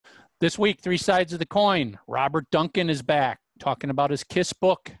This week, Three Sides of the Coin. Robert Duncan is back, talking about his KISS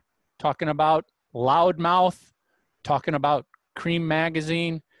book, talking about Loudmouth, talking about Creem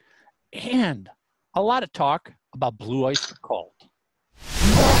Magazine, and a lot of talk about Blue Oyster Cult.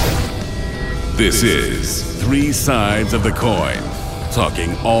 This is Three Sides of the Coin,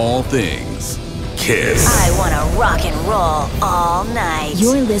 talking all things KISS. I want to rock and roll all night.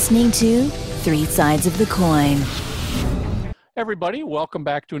 You're listening to Three Sides of the Coin. Everybody, welcome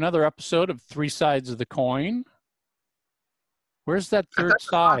back to another episode of Three Sides of the Coin. Where's that third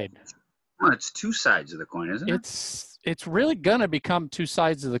side? Well, it's two sides of the coin, isn't it? It's really gonna become two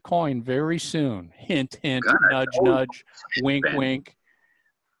sides of the coin very soon. Hint, hint, nudge, nudge, wink, wink.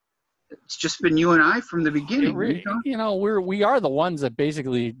 It's just been you and I from the beginning. You know, we are the ones that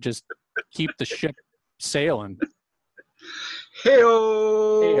basically just keep the ship sailing.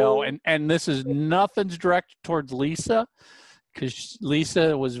 Hey-o! And this is nothing's directed towards Lisa, because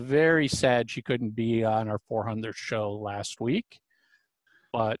Lisa was very sad she couldn't be on our 400th show last week.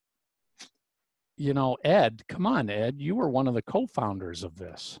 But, you know, Ed, come on, Ed, you were one of the co-founders of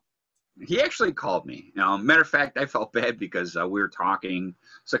this. He actually called me. Matter of fact, I felt bad because we were talking.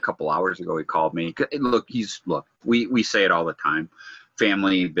 It's a couple hours ago. He called me. Look, we say it all the time.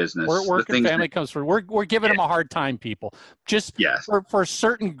 Family, business. Work and family comes first. We're giving him a hard time, people. Just for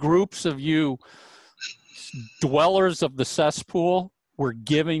certain groups of you dwellers of the cesspool, we're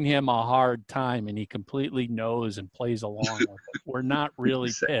giving him a hard time, and he completely knows and plays along with it. We're not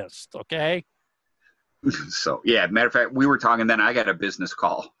really pissed, okay? So, yeah, matter of fact, we were talking then. I got a business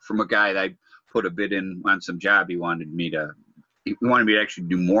call from a guy that I put a bid in on some job. He wanted me to actually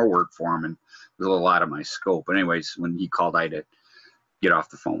do more work for him, and it was a lot of my scope. But anyways, when he called, I had to get off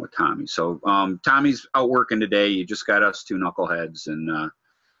the phone with Tommy. So Tommy's out working today. He just got us two knuckleheads, and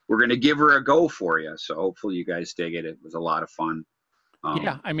we're going to give her a go for you. So hopefully you guys dig it. It was a lot of fun.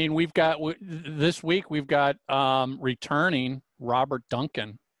 Yeah, I mean, this week we've got returning Robert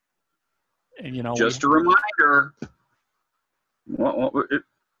Duncan. And, you know, just a reminder. Robert.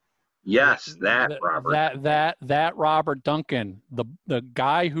 That Robert Duncan, the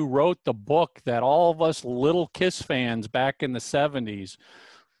guy who wrote the book that all of us little KISS fans back in the 70s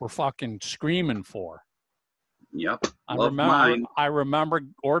were fucking screaming for. Yep. I remember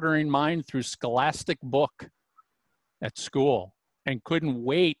ordering mine through Scholastic Book at school and couldn't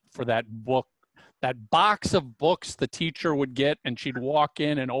wait for that book. That box of books the teacher would get, and she'd walk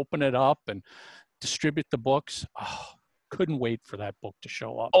in and open it up and distribute the books. Oh, couldn't wait for that book to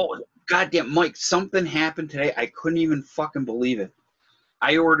show up. Oh, goddamn, Mike, something happened today. I couldn't even fucking believe it.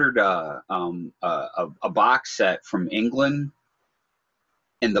 I ordered a box set from England,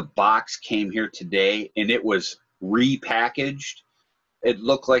 and the box came here today, and it was repackaged. It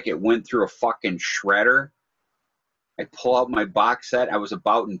looked like it went through a fucking shredder. I pull out my box set. I was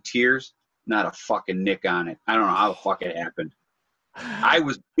about in tears. Not a fucking nick on it. I don't know how the fuck it happened. I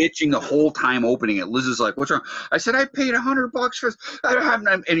was bitching the whole time opening it. Liz is like, "What's wrong?" I said, "I paid $100 for this. I don't have,"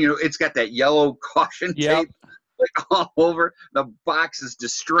 and you know, it's got that yellow caution tape like all over. The box is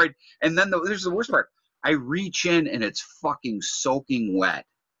destroyed. And then there's the worst part. I reach in and it's fucking soaking wet.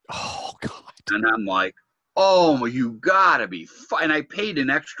 Oh God! And I'm like, "Oh, you gotta be!" And I paid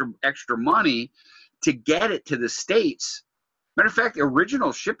an extra money to get it to the States. Matter of fact, the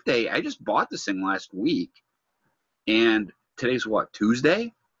original ship day, I just bought this thing last week, and today's what,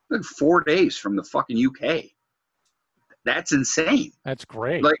 Tuesday? Like 4 days from the fucking UK. That's insane. That's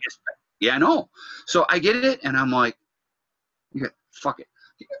great. Like, yeah, I know. So I get it, and I'm like, fuck it.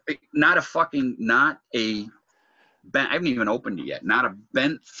 Not a bent, I haven't even opened it yet. Not a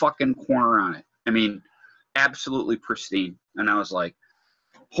bent fucking corner on it. I mean, absolutely pristine. And I was like,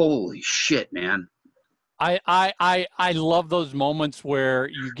 holy shit, man. I love those moments where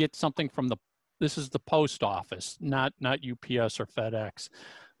you get something from this is the post office, not UPS or FedEx,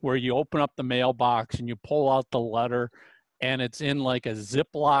 where you open up the mailbox and you pull out the letter and it's in like a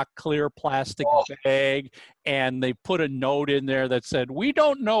Ziploc clear plastic bag, and they put a note in there that said, "We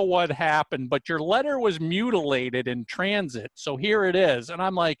don't know what happened, but your letter was mutilated in transit, so here it is." And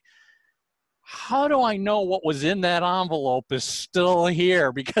I'm like, how do I know what was in that envelope is still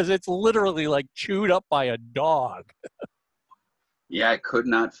here? Because it's literally like chewed up by a dog. Yeah, I could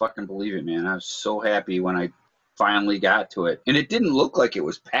not fucking believe it, man. I was so happy when I finally got to it. And it didn't look like it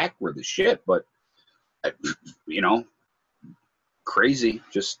was packed with the shit, but, you know, crazy.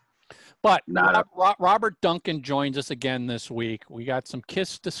 But Robert Duncan joins us again this week. We got some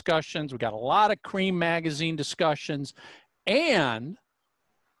KISS discussions. We got a lot of Creem Magazine discussions, and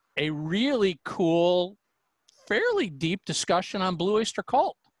a really cool, fairly deep discussion on Blue Oyster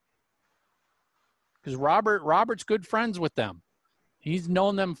Cult, because Robert's good friends with them. He's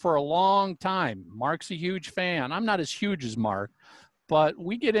known them for a long time. Mark's a huge fan. I'm not as huge as Mark, but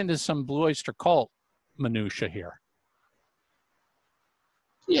we get into some Blue Oyster Cult minutia here.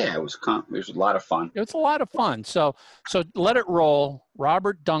 Yeah, it was a lot of fun. It was a lot of fun. So let it roll.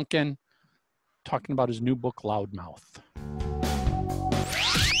 Robert Duncan talking about his new book, Loudmouth.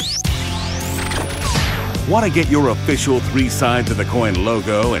 Want to get your official 3 Sides of the Coin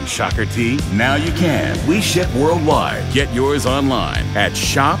logo and shocker tee? Now you can. We ship worldwide. Get yours online at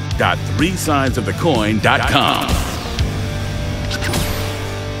shop.threesidesofthecoin.com.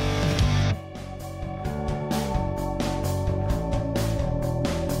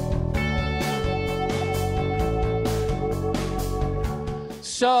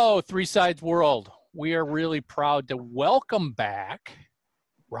 So, Three Sides World, we are really proud to welcome back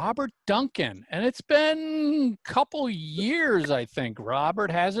Robert Duncan. And it's been a couple years, I think,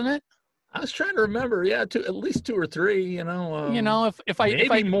 Robert, hasn't it? I was trying to remember. Yeah, at least 2 or 3, you know. If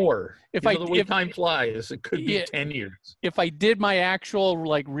I more. If the way time flies, it could be 10 years. If I did my actual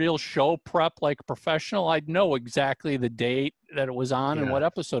like real show prep like a professional, I'd know exactly the date that it was on and what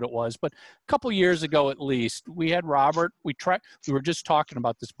episode it was. But a couple years ago, at least, we had Robert. We were just talking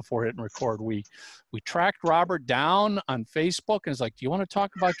about this before hitting record. We tracked Robert down on Facebook and was like, "Do you want to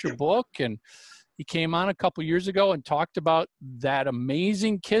talk about your book?" And he came on a couple years ago and talked about that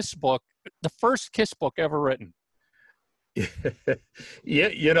amazing KISS book, the first KISS book ever written. Yeah,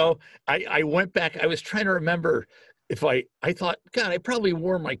 you know, I went back. I was trying to remember if I thought, God, I probably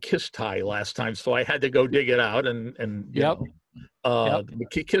wore my KISS tie last time, so I had to go dig it out. And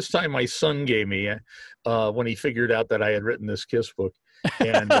the KISS tie my son gave me when he figured out that I had written this KISS book.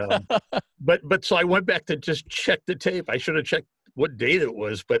 And but so I went back to just check the tape. I should have checked what date it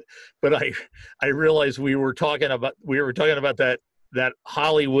was, but I realized we were talking about that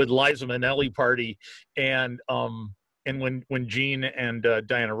Hollywood Liza Minnelli party, and when Gene and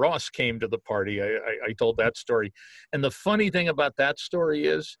Diana Ross came to the party, I told that story. And the funny thing about that story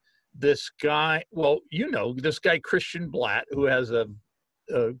is this guy, this guy Christian Blatt, who has a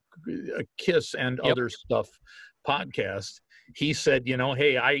KISS and other stuff podcast. He said,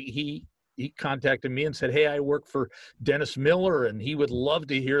 he contacted me and said, "Hey, I work for Dennis Miller, and he would love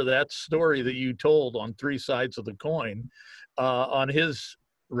to hear that story that you told on Three Sides of the Coin on his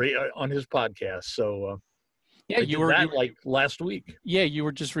podcast." So you were like last week. Yeah, you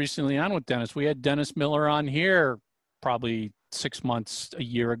were just recently on with Dennis. We had Dennis Miller on here probably 6 months, a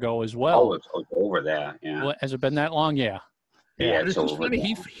year ago as well. Oh, it's over that. Yeah. Well, has it been that long? Yeah. Yeah, it's just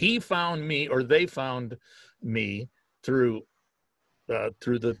funny. He found me, or they found me through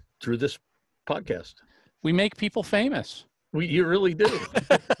this podcast. We make people famous. You really do.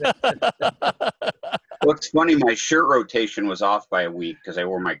 Well, it's funny. My shirt rotation was off by a week because I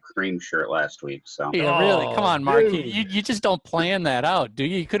wore my Creem shirt last week. So yeah, really, come on, Mark. You just don't plan that out, do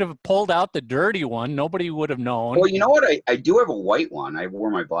you? You could have pulled out the dirty one. Nobody would have known. Well, you know what? I do have a white one. I wore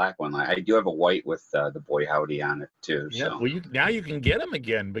my black one. I do have a white with the Boy Howdy on it too. Yeah. So. Well, now you can get them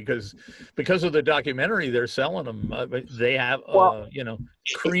again because of the documentary. They're selling them. They have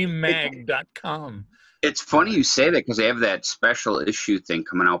creammag.com. It's funny you say that because they have that special issue thing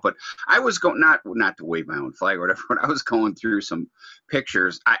coming out. But I was going not to wave my own flag or whatever. But I was going through some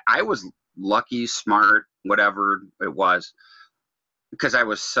pictures. I was lucky, smart, whatever it was, because I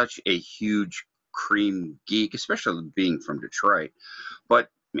was such a huge Creem geek, especially being from Detroit. But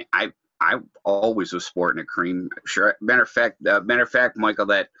I always was sporting a Creem shirt. Matter of fact, Michael,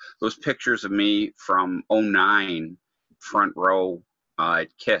 those pictures of me from '09, front row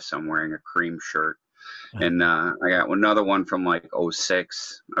at KISS, I'm wearing a Creem shirt. And I got another one from like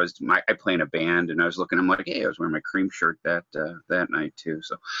 '06. I play in a band, and I was looking. I'm like, hey, I was wearing my Creem shirt that night too.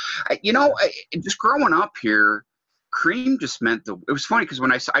 So, just growing up here, Creem just meant it was funny because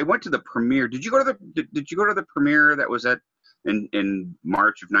when I went to the premiere. Did you go to the premiere that was in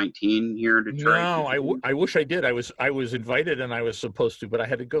March of '19 here in Detroit? No, I wish I did. I was invited and I was supposed to, but I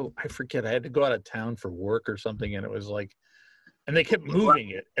had to go. I forget. I had to go out of town for work or something, and it was like, and they kept moving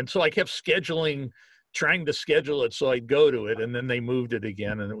it, and so I kept trying to schedule it so I'd go to it, and then they moved it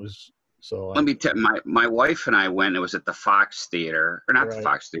again, and it was so. Let me tell you, my wife and I went. It was at the Fox Theater, or not the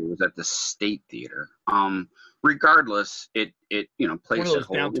Fox Theater. It was at the State Theater. Regardless, it place one of those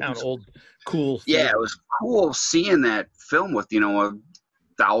downtown old cool. Yeah, it was cool seeing that film with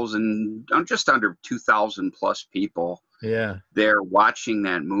 1,000, just under 2,000 plus people. Yeah, they're watching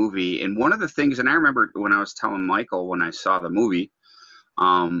that movie, and one of the things, and I remember when I was telling Michael when I saw the movie,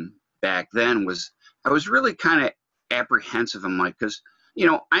 back then was. I was really kind of apprehensive. I'm like, because,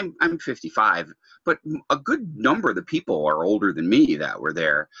 I'm 55, but a good number of the people are older than me that were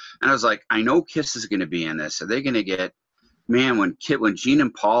there. And I was like, I know KISS is going to be in this. Are they going to get man, when Gene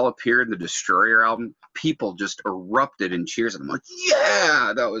and Paul appeared in the Destroyer album, people just erupted in cheers. And I'm like,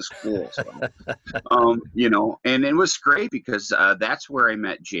 yeah, that was cool. So, you know, and it was great because that's where I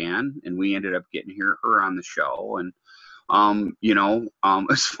met Jan, and we ended up getting her on the show. And, you know,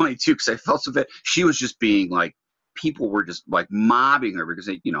 it's funny too, because I felt so bad. She was just being like, people were just like mobbing her because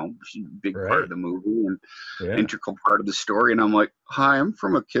they, you know, she's a big part of the movie and integral part of the story. And I'm like, hi, I'm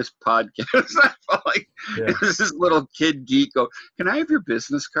from a KISS podcast. I felt like this little kid geek go, can I have your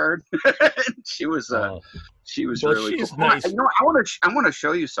business card? And she was really cool. Nice. You know, I want to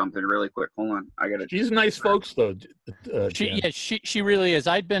show you something really quick. Hold on, I got it. She's nice folks though. She really is.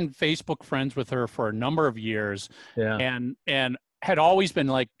 I'd been Facebook friends with her for a number of years. Yeah. And had always been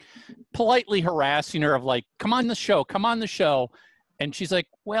like politely harassing her of like, come on the show. And she's like,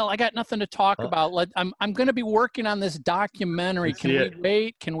 well, I got nothing to talk about. I'm going to be working on this documentary.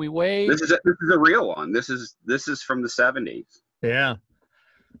 Can we wait? This is a real one. This is from the 70s. Yeah.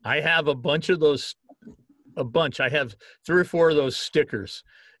 I have a bunch of those, I have 3 or 4 of those stickers.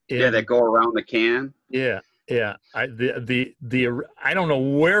 That go around the can. Yeah. Yeah, I don't know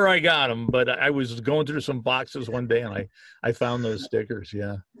where I got them, but I was going through some boxes one day and I found those stickers.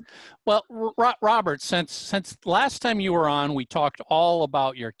 Yeah. Well, Robert, since last time you were on, we talked all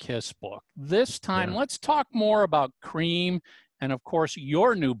about your KISS book. This time, let's talk more about Creem and, of course,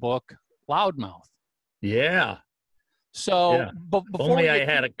 your new book, Loudmouth. Yeah. So, but before only I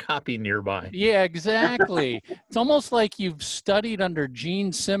had a copy nearby. Yeah, exactly. It's almost like you've studied under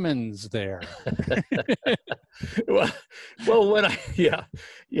Gene Simmons there. well, when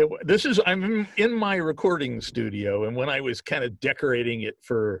I'm in my recording studio, and when I was kind of decorating it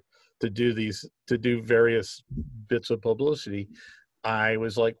to do various bits of publicity, I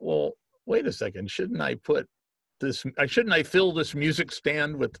was like, well, wait a second, shouldn't I fill this music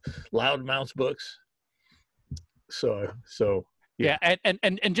stand with Loudmouth books? So yeah,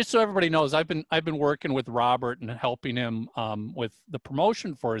 and just so everybody knows, I've been working with Robert and helping him with the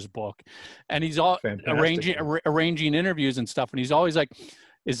promotion for his book, and he's all arranging interviews and stuff, and he's always like,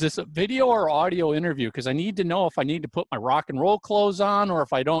 is this a video or audio interview? Because I need to know if I need to put my rock and roll clothes on or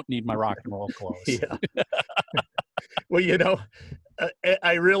if I don't need my rock and roll clothes. Yeah. Well, you know,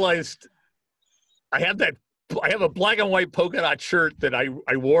 I realized I have a black and white polka dot shirt that I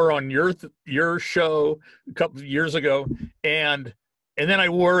wore on your show a couple of years ago, and then I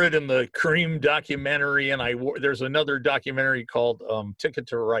wore it in the Creem documentary, and there's another documentary called Ticket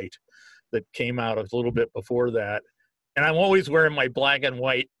to Right that came out a little bit before that, and I'm always wearing my black and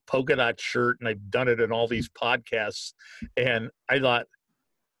white polka dot shirt, and I've done it in all these podcasts, and I thought,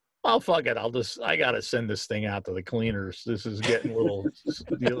 oh, fuck it, I gotta send this thing out to the cleaners. This is getting a little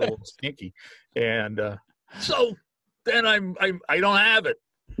stinky, and so then I don't have it.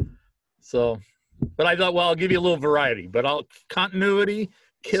 So, but I thought, well, I'll give you a little variety, but continuity,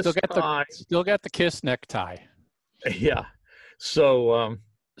 KISS tie. Still got the KISS necktie. Yeah. So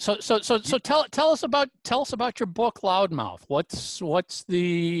tell us about your book, Loudmouth. What's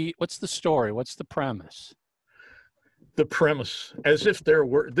the story? What's the premise? The premise, as if there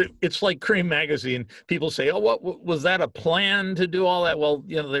were, it's like Creem Magazine. People say, oh, what was that, a plan to do all that? Well,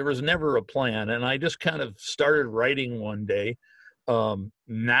 you know, there was never a plan. And I just kind of started writing one day,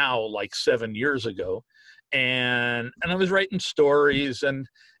 now like 7 years ago. And I was writing stories, and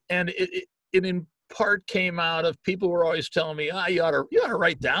it in part came out of people were always telling me, you ought to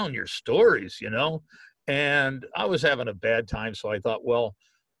write down your stories, you know? And I was having a bad time. So I thought, well,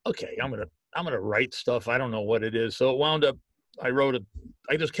 okay, I'm going to write stuff. I don't know what it is. So it wound up, I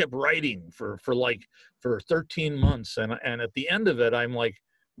just kept writing for 13 months. And at the end of it, I'm like,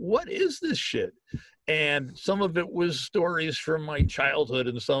 what is this shit? And some of it was stories from my childhood,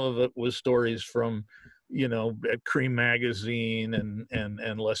 and some of it was stories from, you know, at Creem Magazine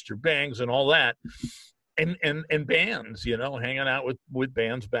and Lester Bangs and all that, and bands, you know, hanging out with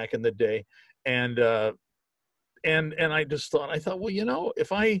bands back in the day. And I thought, well, you know,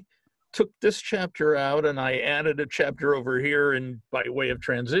 if I took this chapter out and I added a chapter over here and by way of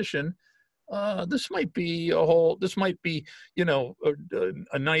transition, this might be, you know,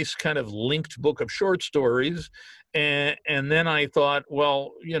 a nice kind of linked book of short stories. And then I thought,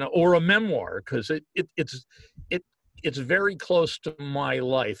 well, you know, or a memoir, because it's very close to my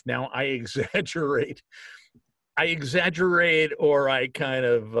life. Now I exaggerate, or I kind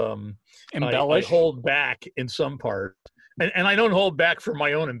of embellish, I hold back in some part. And I don't hold back for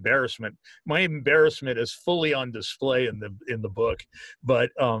my own embarrassment. My embarrassment is fully on display in the book.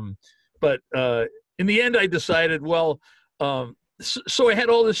 But in the end, I decided, well, so I had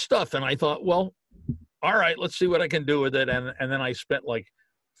all this stuff, and I thought, well, all right, let's see what I can do with it. And then I spent like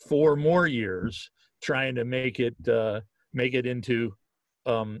 4 more years trying to make it make it into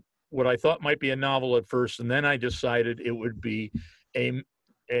what I thought might be a novel at first, and then I decided it would be I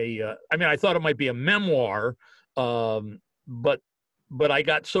mean, I thought it might be a memoir, but I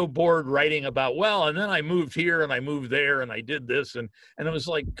got so bored writing about, and then I moved here and I moved there and I did this, and it was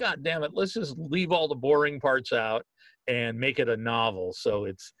like, God damn it, let's just leave all the boring parts out and make it a novel. So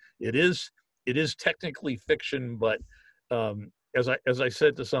it is technically fiction, but as I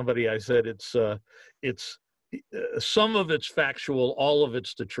said to somebody, I said it's some of it's factual, all of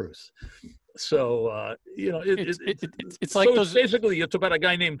it's the truth. So it's like those. Basically, it's about a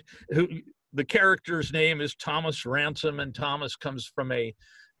guy named who the character's name is Thomas Ransom, and Thomas comes from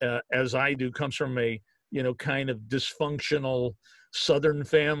as I do, comes from a kind of dysfunctional Southern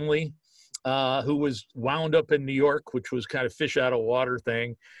family who was wound up in New York, which was kind of fish out of water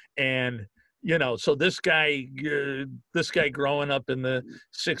thing, and. So this guy growing up in the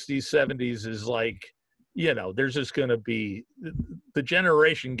 60s, 70s is like, there's just going to be, the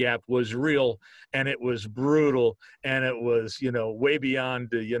generation gap was real, and it was brutal, and it was, way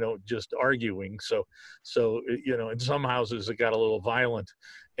beyond, just arguing. So, in some houses it got a little violent.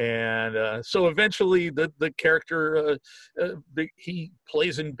 And so eventually the character, he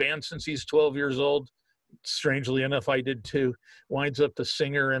plays in bands since he's 12 years old. Strangely enough, I did too. Winds up the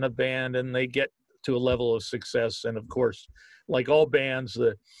singer in a band, and they get to a level of success. And of course, like all bands,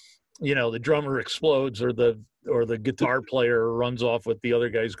 the drummer explodes, or the guitar player runs off with the other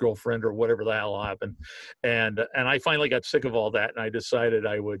guy's girlfriend, or whatever the hell happened. And I finally got sick of all that, and I decided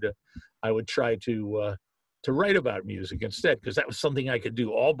I would try to write about music instead, because that was something I could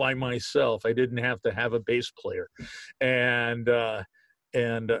do all by myself. I didn't have to have a bass player, and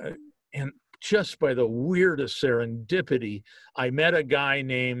just by the weirdest serendipity, I met a guy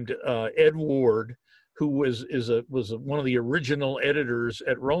named Ed Ward, who was one of the original editors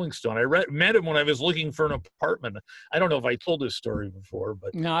at Rolling Stone. I met him when I was looking for an apartment. I don't know if I told this story before,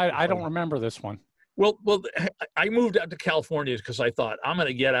 but no, I don't remember this one. Well, I moved out to California because I thought I'm going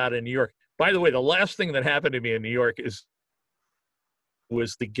to get out of New York. By the way, the last thing that happened to me in New York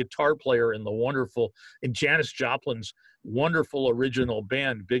was the guitar player in Janis Joplin's wonderful original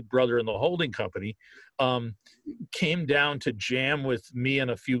band, Big Brother and the Holding Company, came down to jam with me and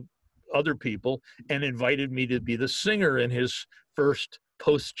a few other people and invited me to be the singer in his first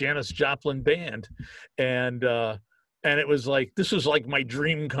post Janis Joplin band. And it was like, this was like my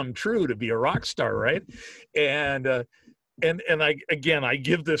dream come true, to be a rock star, right? And I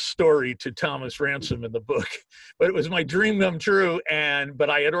give this story to Thomas Ransom in the book, but it was my dream come true. But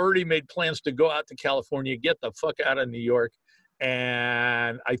I had already made plans to go out to California, get the fuck out of New York.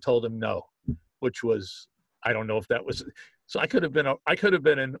 And I told him no, which was, I don't know if that was, so I could have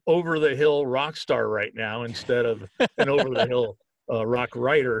been an over the hill rock star right now instead of an over the hill rock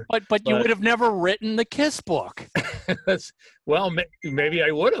writer. But you would have never written the KISS book. Well, maybe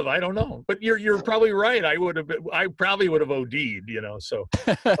I would have. I don't know. But you're probably right. I probably would have OD'd. So.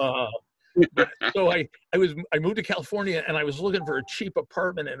 So I moved to California, and I was looking for a cheap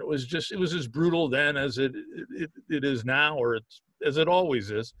apartment, and it was as brutal then as it is now, or as it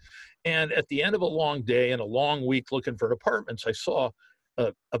always is. And at the end of a long day and a long week looking for apartments, I saw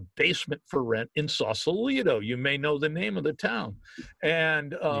a basement for rent in Sausalito. You may know the name of the town.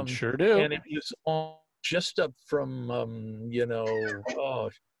 And you sure do. And it was just up from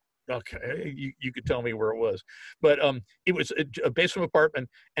okay, you could tell me where it was, but it was a basement apartment,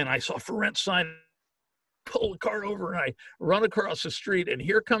 and I saw for rent sign. Pull the car over, and I run across the street, and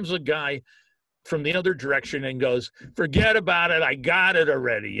here comes a guy from the other direction and goes, "Forget about it, I got it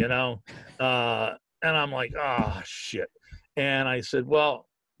already," And I'm like, "Oh shit." And I said, "Well,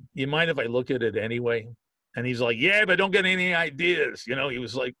 you mind if I look at it anyway?" And he's like, "Yeah, but don't get any ideas." He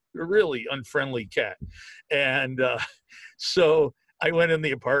was like a really unfriendly cat. And so I went in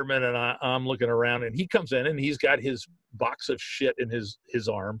the apartment, and I'm looking around, and he comes in, and he's got his box of shit in his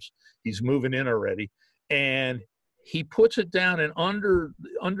arms. He's moving in already. And he puts it down, and under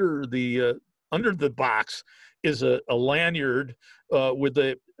the box is a lanyard with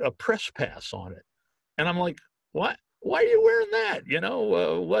a press pass on it. And I'm like, "What? Why are you wearing that?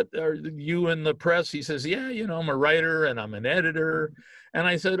 What are you in the press?" He says, "Yeah, I'm a writer and I'm an editor." And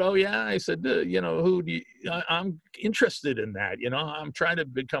I said, "Oh yeah." I said, "Who do you, I'm interested in that. I'm trying to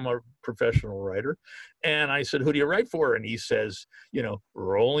become a professional writer." And I said, "Who do you write for?" And he says,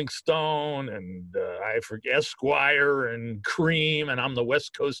 Rolling Stone and I forget, Esquire and Creem, and I'm the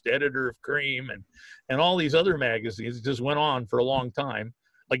West Coast editor of Creem, and all these other magazines. It just went on for a long time.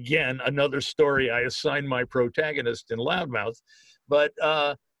 Again, another story I assigned my protagonist in Loudmouth, but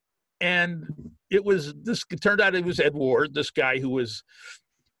and it turned out it was Ed Ward, this guy who was,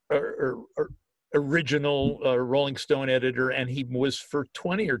 original Rolling Stone editor, and he was for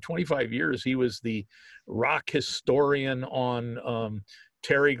 20 or 25 years. He was the rock historian on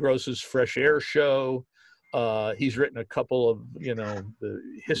Terry Gross's Fresh Air show. He's written a couple of, the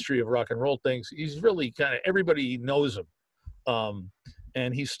history of rock and roll things. He's really kind of, everybody knows him.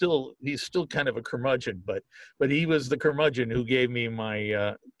 And he's still kind of a curmudgeon, but he was the curmudgeon who gave me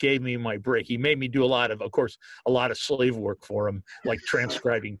my break. He made me do a lot of slave work for him, like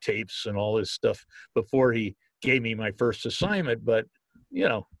transcribing tapes and all this stuff before he gave me my first assignment. But,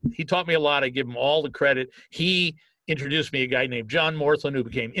 he taught me a lot. I give him all the credit. He introduced me a guy named John Morthland, who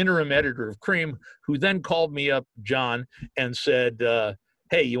became interim editor of Creem, who then called me up, John, and said,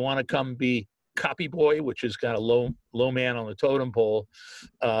 hey, you want to come be copy boy, which is kind of low man on the totem pole,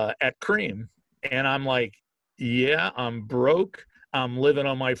 at Creem? And I'm like, yeah, I'm broke. I'm living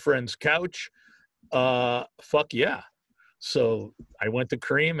on my friend's couch. Fuck yeah. So I went to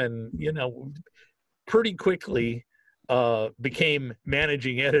Creem and, pretty quickly became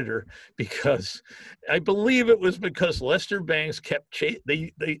managing editor, because I believe it was because Lester Bangs kept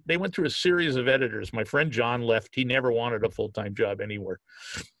they went through a series of editors. My friend John left. He never wanted a full-time job anywhere.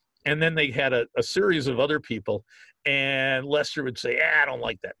 And then they had a series of other people, and Lester would say, I don't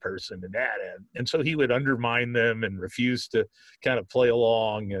like that person and that. And so he would undermine them and refuse to kind of play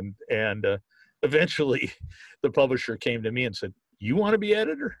along. And eventually the publisher came to me and said, you want to be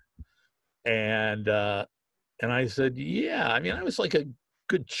editor? And I said, yeah. I mean, I was like a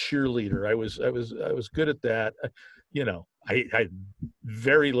good cheerleader. I was good at that. I had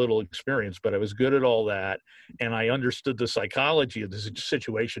very little experience, but I was good at all that. And I understood the psychology of the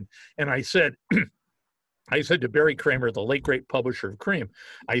situation. And I said to Barry Kramer, the late great publisher of Creem,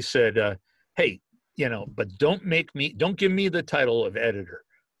 I said, hey, but don't give me the title of editor.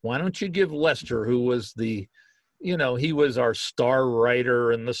 Why don't you give Lester, who was he was our star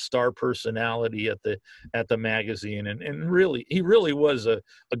writer and the star personality at the magazine. And really, he really was a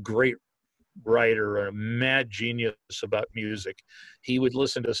great writer, a mad genius about music. He would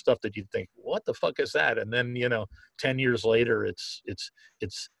listen to stuff that you'd think, what the fuck is that? And then 10 years later, it's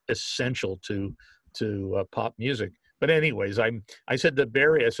essential to pop music. But anyways, I said to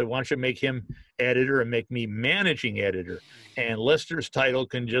Barry, I said, why don't you make him editor and make me managing editor, and Lester's title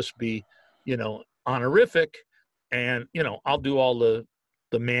can just be honorific, and I'll do all the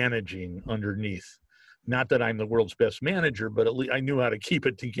managing underneath. Not that I'm the world's best manager, but at least I knew how to keep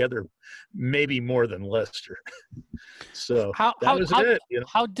it together, maybe more than Lester. So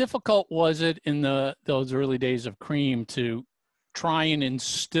how difficult was it in those early days of Creem to try and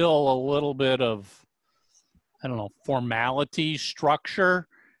instill a little bit of, I don't know, formality, structure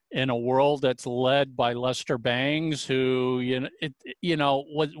in a world that's led by Lester Bangs, who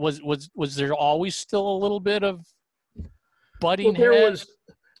was there always still a little bit of butting heads?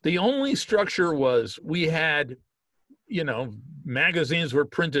 The only structure was we had, magazines were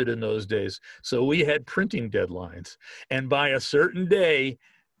printed in those days. So we had printing deadlines. And by a certain day,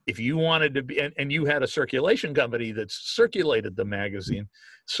 if you wanted to be, and you had a circulation company that circulated the magazine.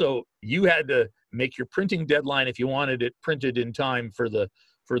 So you had to make your printing deadline if you wanted it printed in time for the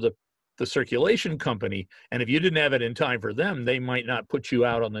circulation company. And if you didn't have it in time for them, they might not put you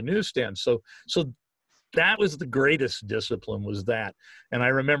out on the newsstand. So that was the greatest discipline, was that. And I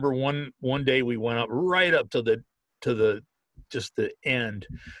remember one day we went up right up to the just the end,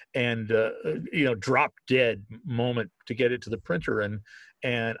 and drop dead moment to get it to the printer.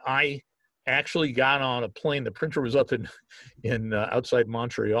 And I actually got on a plane. The printer was up in outside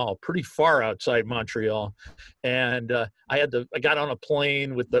Montreal, pretty far outside Montreal. And I got on a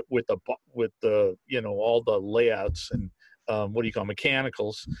plane with the all the layouts and what do you call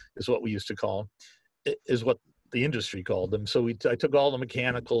mechanicals is what we used to call them. Is what the industry called them. So I took all the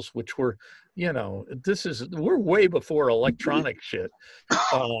mechanicals, which were, we're way before electronic shit.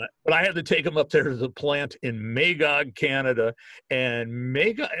 But I had to take them up there to the plant in Magog, Canada, and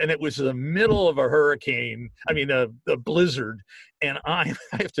it was the middle of a hurricane. I mean, a blizzard. And I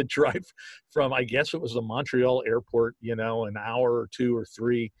have to drive from, I guess it was the Montreal airport, an hour or 2 or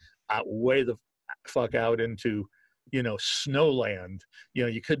 3 way the fuck out into, snowland.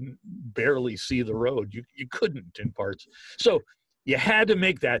 You couldn't barely see the road. You couldn't in parts. So you had to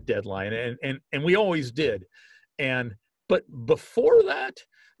make that deadline, and we always did. But before that,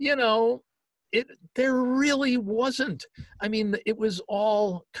 there really wasn't. I mean, it was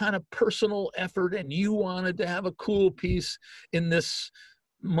all kind of personal effort, and you wanted to have a cool piece in this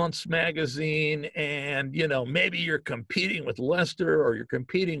month's magazine, and maybe you're competing with Lester or you're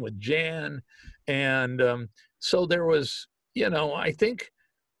competing with Jan, and so there was, I think,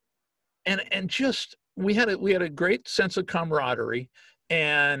 and just we had a great sense of camaraderie,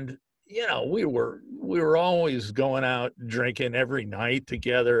 and you know, we were always going out drinking every night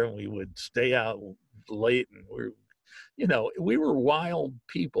together, and we would stay out late, and we were wild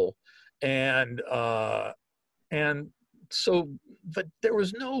people. And so, but there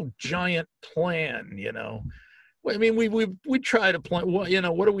was no giant plan, you know. I mean, we try to plan, well, you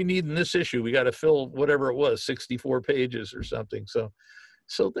know, what do we need in this issue? We got to fill whatever it was, 64 pages or something. So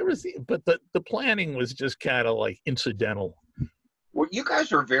there was, but the planning was just kind of like incidental. Well, you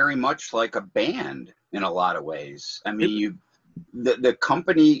guys are very much like a band in a lot of ways. I mean, the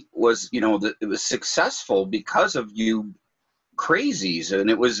company was, you know, it was successful because of you crazies, and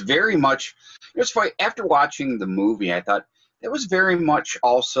it was very much. It was funny. After watching the movie, I thought it was very much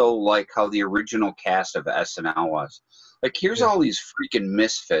also like how the original cast of SNL was. Like, here's all these freaking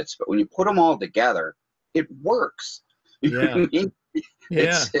misfits, but when you put them all together, it works. You know what I mean?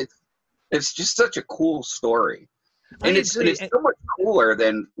 Yeah. It's just such a cool story. And it's so much cooler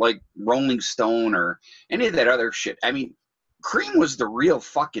than like Rolling Stone or any of that other shit. I mean, Creem was the real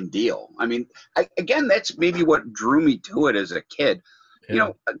fucking deal. I mean, again, that's maybe what drew me to it as a kid. Yeah. You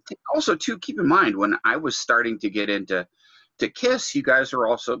know, also too, keep in mind when I was starting to get into KISS, you guys are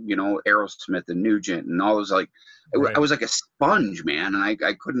also, you know, Aerosmith and Nugent and all those, like, right. I was like a sponge, man, and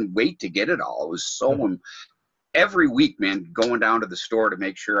I couldn't wait to get it all. It was so every week, man, going down to the store to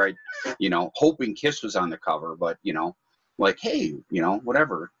make sure I, you know, hoping KISS was on the cover, but, you know, like, hey, you know,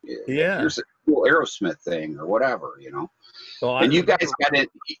 whatever. Yeah. Here's a cool Aerosmith thing or whatever, you know. Well, and you guys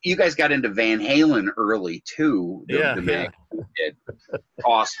got into Van Halen early too. Yeah.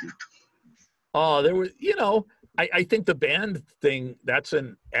 Awesome. Oh, there was, you know, I think the band thing, that's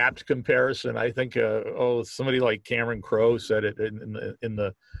an apt comparison. I think, somebody like Cameron Crowe said it in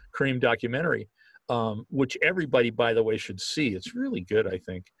the Creem documentary, which everybody, by the way, should see. It's really good, I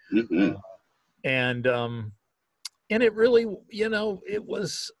think. Mm-hmm. And it really, you know, it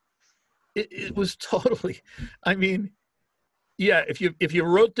was totally, I mean, yeah, if you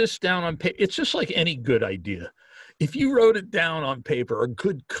wrote this down on paper, it's just like any good idea. If you wrote it down on paper, or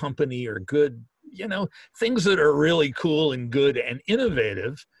good company, or good, you know, things that are really cool and good and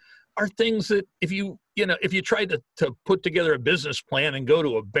innovative are things that if you tried to put together a business plan and go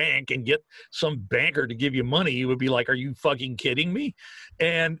to a bank and get some banker to give you money, you would be like, are you fucking kidding me?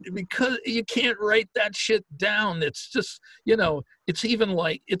 And because you can't write that shit down, it's just, you know, it's even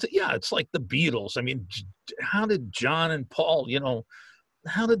like, it's like the Beatles. I mean, how did John and Paul, you know,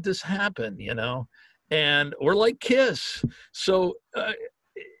 how did this happen, you know? And we're like KISS. So,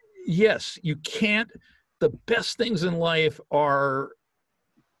 yes, you can't, the best things in life are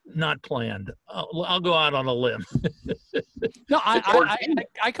not planned. I'll go out on a limb. No,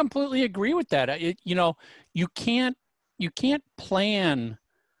 I completely agree with that. You know, you can't plan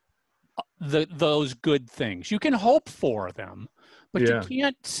those good things. You can hope for them, but you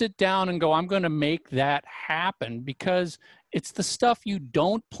can't sit down and go, I'm going to make that happen, because it's the stuff you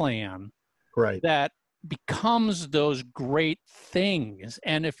don't plan, right, that becomes those great things.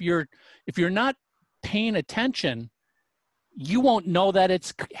 And if you're not paying attention, you won't know that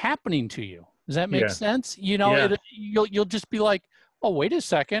it's happening to you. Does that make sense? You know, you'll just be like, oh, wait a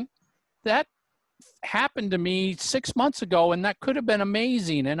second, that happened to me 6 months ago, and that could have been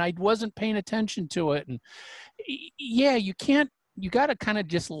amazing, and I wasn't paying attention to it. And yeah, you got to kind of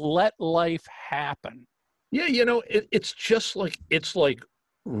just let life happen. Yeah, you know, it's just like, it's like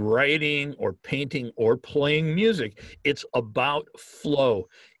writing or painting or playing music. It's about flow.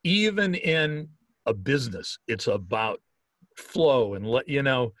 Even in a business, it's about flow, and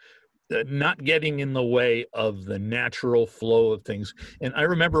not getting in the way of the natural flow of things. And I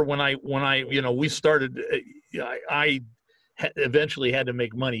remember when I you know, we started, I eventually had to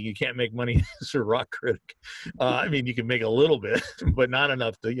make money. You can't make money as a rock critic. I mean, you can make a little bit, but not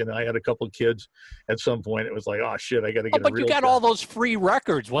enough to, you know, I had a couple of kids at some point. It was like, oh shit, I got to get but you got all those free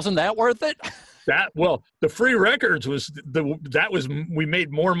records. Wasn't that worth it? The free records we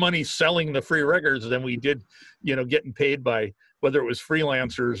made more money selling the free records than we did, you know, getting paid by, whether it was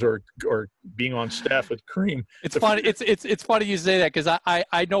freelancers or being on staff at Creem. It's funny. It's funny you say that, because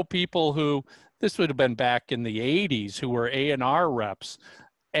I know people who, this would have been back in the 80s, who were A&R reps,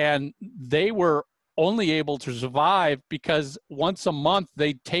 and they were only able to survive because once a month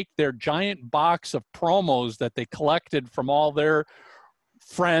they'd take their giant box of promos that they collected from all their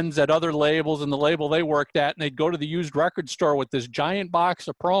friends at other labels and the label they worked at, and they'd go to the used record store with this giant box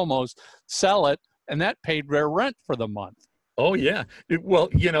of promos, sell it, and that paid their rent for the month. Oh yeah. Well,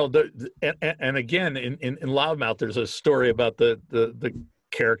 you know, and again, in Loudmouth, there's a story about the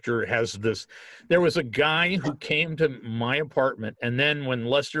character has this. There was a guy who came to my apartment, and then when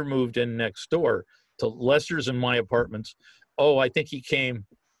Lester moved in next door to Lester's and my apartments, I think he came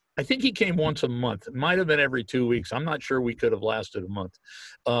I think he came once a month. It might have been every 2 weeks. I'm not sure we could have lasted a month.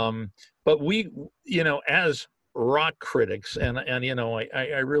 But we, you know, as rock critics, and you know,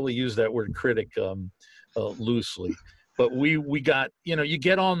 I really use that word critic loosely. But we got, you know, you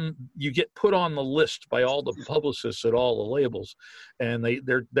get put on the list by all the publicists at all the labels, and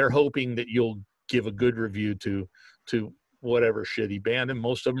they're hoping that you'll give a good review to whatever shitty band, and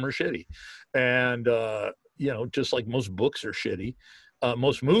most of them are shitty. And you know, just like most books are shitty,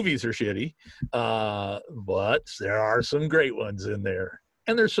 most movies are shitty, but there are some great ones in there,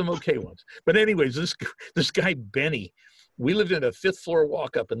 and there's some okay ones. But anyways, this guy Benny, we lived in a 5th floor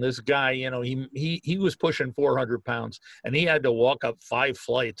walk up, and this guy, you know, he was pushing 400 pounds, and he had to walk up 5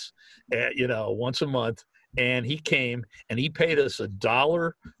 flights, you know, once a month. And he came and he paid us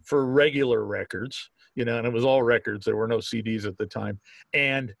 $1 for regular records, you know, and it was all records. There were no CDs at the time.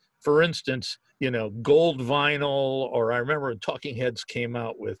 And for instance, you know, gold vinyl, or I remember Talking Heads came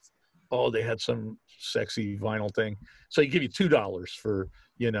out with, they had some sexy vinyl thing. So he give you $2 for,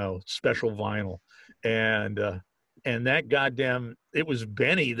 you know, special vinyl. And that goddamn, it was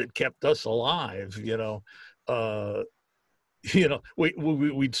Benny that kept us alive, you know. You know,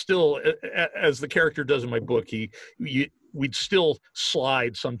 we'd still, as the character does in my book, we'd still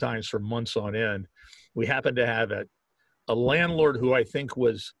slide sometimes for months on end. We happened to have a landlord who I think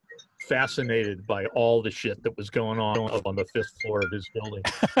was fascinated by all the shit that was going on up on the 5th floor of his building.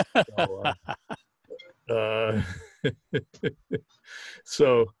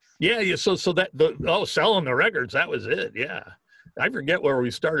 So yeah, so that selling the records, that was it. Yeah, I forget where we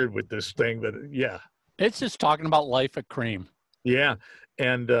started with this thing, but yeah. It's just talking about life at Creem. Yeah.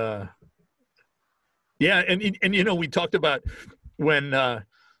 And you know, we talked about when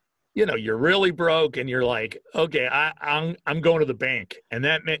you know, you're really broke and you're like, okay, I'm going to the bank. And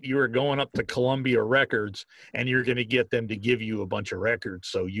that meant you were going up to Columbia Records and you're going to get them to give you a bunch of records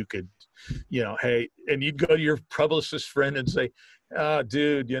so you could, you know, hey, and you'd go to your publicist friend and say,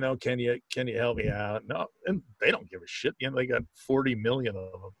 dude, you know, can you help me out? No, and they don't give a shit. You know, they got 40 million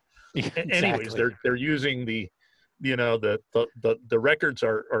of them. Exactly. Anyways, they're using the, you know, the records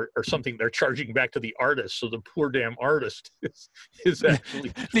are something they're charging back to the artist. So the poor damn artist is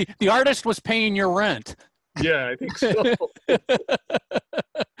actually the artist was paying your rent. Yeah, I think so.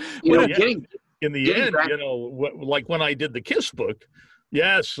 You know, in the end, you know, like when I did the KISS book,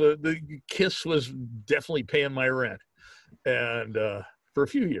 yes, the KISS was definitely paying my rent, and for a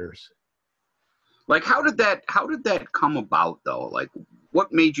few years. Like, how did that come about though? Like,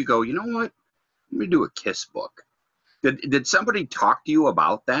 what made you go, you know what, let me do a KISS book? Did somebody talk to you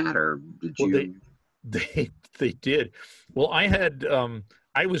about that, or did you? They did. Well, I had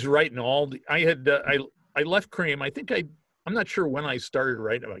I was writing I left Creem. I think I'm not sure when I started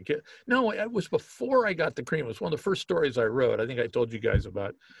writing about KISS. No, it was before I got to Creem. It was one of the first stories I wrote. I think I told you guys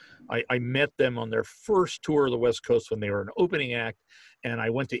about. I met them on their first tour of the West Coast when they were an opening act, and I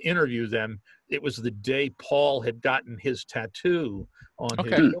went to interview them. It was the day Paul had gotten his tattoo on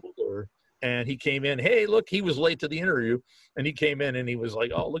his shoulder, and he came in. Hey, look, he was late to the interview, and he came in and he was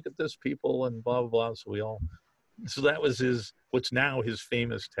like, "Oh, look at this, people," and blah blah blah. So that was what's now his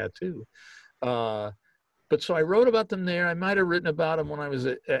famous tattoo. But so I wrote about them there. I might have written about them when I was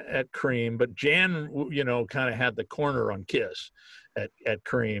at Creem, but Jan, you know, kind of had the corner on KISS at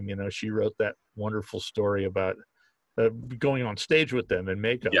Creem. You know, she wrote that wonderful story about going on stage with them in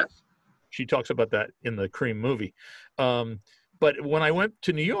makeup. Yes. She talks about that in the Creem movie. But when I went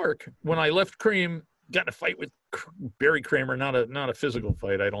to New York, when I left Creem, got in a fight with Barry Kramer, not a physical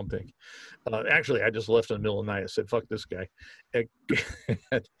fight, I don't think. Actually, I just left in the middle of the night. I said, fuck this guy.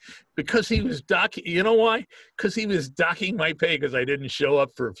 Because he was docking, you know why? Because he was docking my pay because I didn't show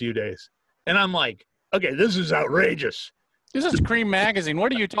up for a few days. And I'm like, okay, this is outrageous. This is Creem Magazine.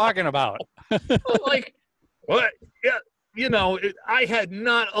 What are you talking about? I'm like, what? Yeah. You know, I had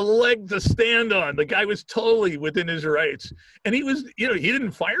not a leg to stand on. The guy was totally within his rights. And he was, you know, he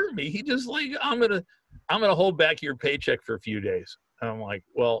didn't fire me. He just like, I'm gonna hold back your paycheck for a few days. And I'm like,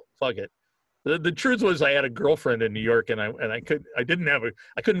 well, fuck it. The truth was I had a girlfriend in New York, and I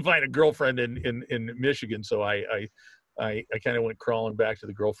couldn't find a girlfriend in Michigan. So I kind of went crawling back to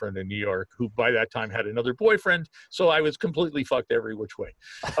the girlfriend in New York, who by that time had another boyfriend. So I was completely fucked every which way.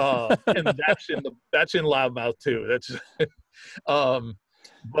 And that's in Loudmouth too. That's, oh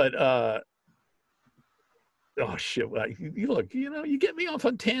shit! You look, you know, you get me off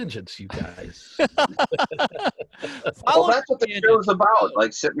on tangents, you guys. Well, that's what the show's about,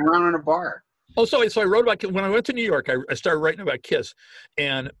 like sitting around in a bar. Oh, so I wrote about, when I went to New York, I started writing about KISS,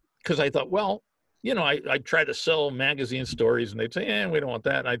 and because I thought, well, you know, I try to sell magazine stories, and they'd say, we don't want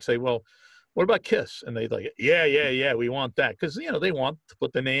that. And I'd say, well, what about KISS? And they like, yeah, we want that. Because, you know, they want to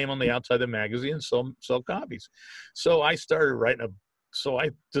put the name on the outside of the magazine and sell copies. So I started I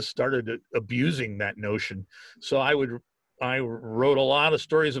just started abusing that notion. So I wrote a lot of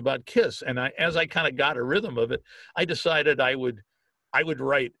stories about KISS. And as I kind of got a rhythm of it, I decided I would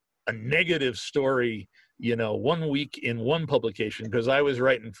write a negative story, you know, 1 week in one publication, because I was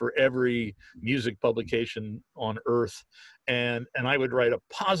writing for every music publication on earth, and I would write a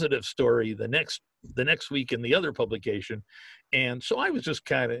positive story the next week in the other publication. And so I was just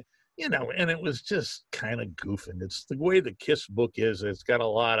kind of, you know, and it was just kind of goofing. It's the way the KISS book is. It's got a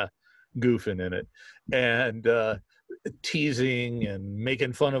lot of goofing in it, and teasing and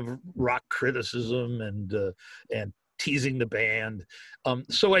making fun of rock criticism and teasing the band.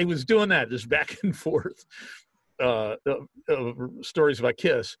 So I was doing that, just back and forth, stories about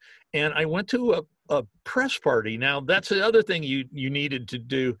KISS. And I went to a press party. Now, that's the other thing you needed to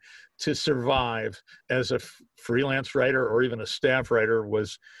do to survive as a freelance writer or even a staff writer,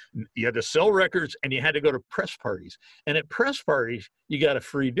 was you had to sell records and you had to go to press parties. And at press parties, you got a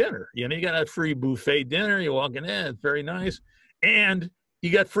free dinner. You know, you got a free buffet dinner. You're walking in, it's very nice. And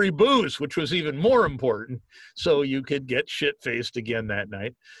you got free booze, which was even more important. So you could get shit-faced again that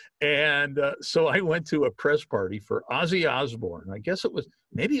night. And so I went to a press party for Ozzy Osbourne. I guess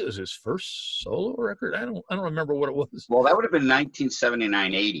maybe it was his first solo record. I don't remember what it was. Well, that would have been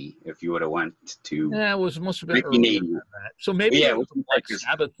 1979-80 if you would have went to. Yeah, must have been earlier than that. So maybe it was a Black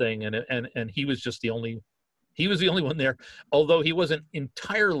Sabbath thing, and he was just the only. He was the only one there, although he wasn't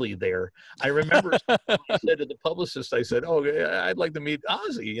entirely there. I remember I said to the publicist, I said, "Oh, I'd like to meet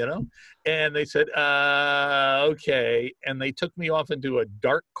Ozzy," you know, and they said, "Okay," and they took me off into a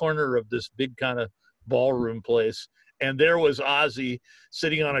dark corner of this big kind of ballroom place, and there was Ozzy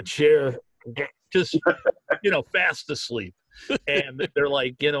sitting on a chair, just, you know, fast asleep. And they're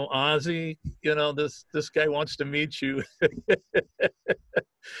like, you know, Ozzy, you know, this guy wants to meet you.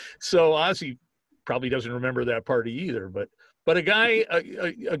 So Ozzy probably doesn't remember that party either, but a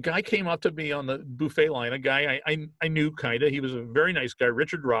guy came up to me on the buffet line, a guy I knew kind of. He was a very nice guy.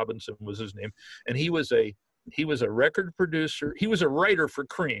 Richard Robinson was his name, and he was a record producer. He was a writer for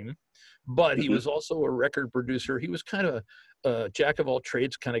Creem, but he was also a record producer. He was kind of a jack of all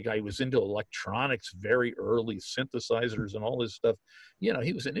trades kind of guy. He was into electronics very early, synthesizers and all this stuff. You know,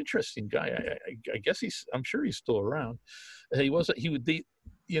 he was an interesting guy. I guess I'm sure he's still around. He was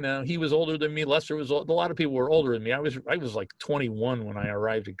older than me. Lester was old. A lot of people were older than me. I was like 21 when I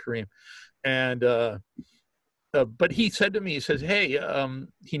arrived at Creem. And, but he said to me, he says, hey,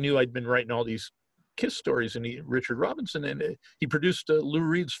 he knew I'd been writing all these KISS stories, and Richard Robinson, and he produced Lou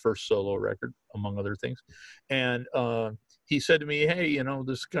Reed's first solo record, among other things. And he said to me, hey, you know,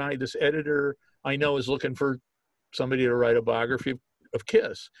 this guy, this editor I know is looking for somebody to write a biography of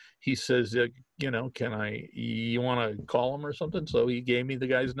KISS. He says, you know, you want to call him or something? So he gave me the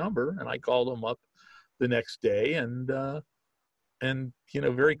guy's number, and I called him up the next day, and you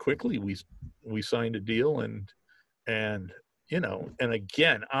know, very quickly we signed a deal, and you know, and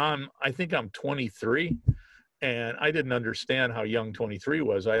again, I think I'm 23, and I didn't understand how young 23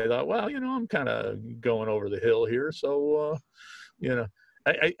 was. I thought, well, you know, I'm kind of going over the hill here. So, you know,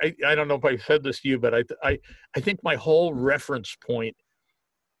 I don't know if I said this to you, but I think my whole reference point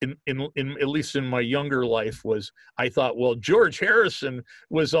in at least in my younger life was, I thought, well, George Harrison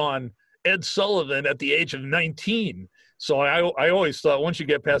was on Ed Sullivan at the age of 19. So I always thought once you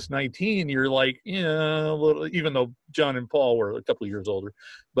get past 19, you're like, yeah, even though John and Paul were a couple of years older.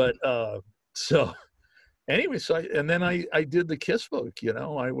 But so anyway, and then I did the KISS book. You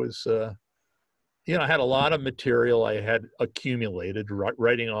know, I was, you know, I had a lot of material I had accumulated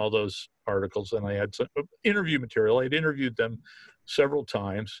writing all those articles, and I had some interview material. I'd interviewed them several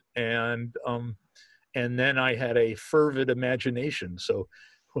times, and then I had a fervid imagination. So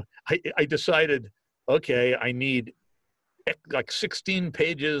I decided, okay, I need like 16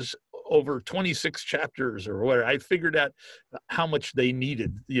 pages over 26 chapters or whatever. I figured out how much they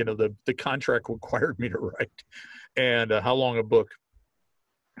needed, you know, the contract required me to write, and how long a book.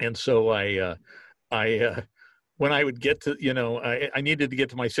 And so I when I would get to, you know, I needed to get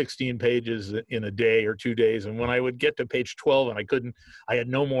to my 16 pages in a day or 2 days. And when I would get to page 12 and I had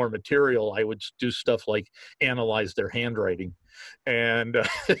no more material, I would do stuff like analyze their handwriting. And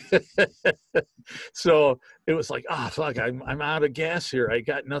so it was like, oh, fuck, I'm out of gas here. I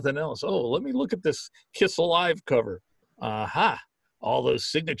got nothing else. Oh, let me look at this KISS Alive cover. Aha, all those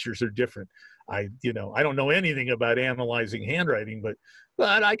signatures are different. I don't know anything about analyzing handwriting, but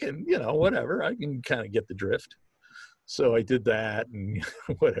I can, you know, whatever. I can kind of get the drift. So I did that and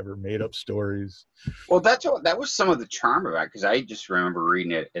whatever, made up stories. Well, that was some of the charm of it, because I just remember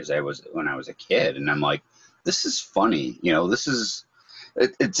reading it when I was a kid, and I'm like, this is funny,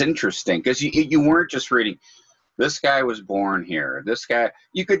 it's interesting, because you weren't just reading, this guy was born here, this guy,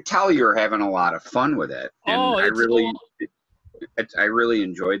 you could tell you were having a lot of fun with it, and I really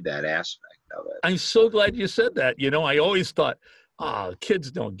enjoyed that aspect of it. I'm so glad you said that. I always thought, kids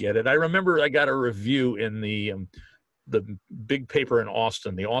don't get it. I remember I got a review in the big paper in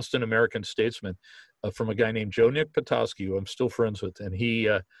Austin, the Austin American Statesman, from a guy named Joe Nick Potosky, who I'm still friends with, and he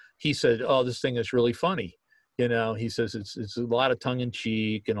said, "Oh, this thing is really funny." He says it's a lot of tongue in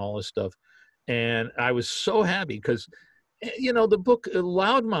cheek and all this stuff, and I was so happy because, the book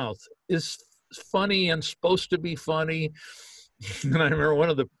Loudmouth is funny and supposed to be funny, and I remember one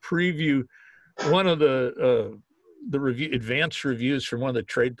of the advanced reviews from one of the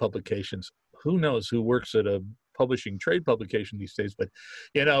trade publications. Who knows who works at a publishing trade publication these days, but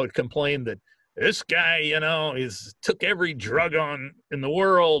it complained that this guy he's took every drug in the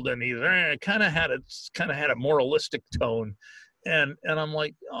world, and he kind of had a moralistic tone, and I'm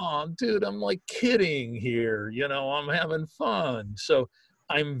like, oh dude, I'm like kidding here, I'm having fun. So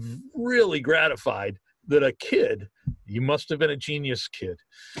I'm really gratified that a kid, you must have been a genius kid,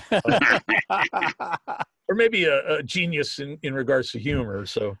 or maybe a genius in regards to humor.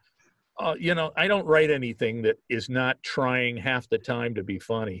 So I don't write anything that is not trying half the time to be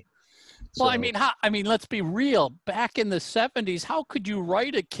funny. So, well, let's be real. Back in the 70s, how could you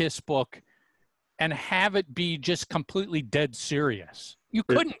write a KISS book and have it be just completely dead serious? You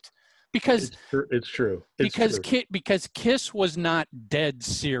couldn't, because it's true. Because KISS was not dead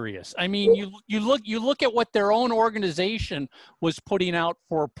serious. You look at what their own organization was putting out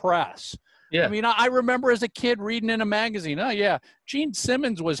for press. Yeah. I remember as a kid reading in a magazine, oh yeah, Gene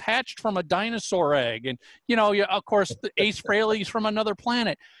Simmons was hatched from a dinosaur egg. And, of course, the Ace Frehley's from another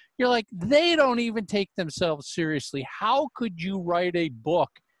planet. You're like, they don't even take themselves seriously. How could you write a book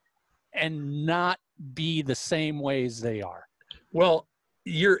and not be the same way as they are? Well,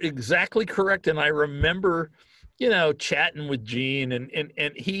 you're exactly correct. And I remember, chatting with Gene,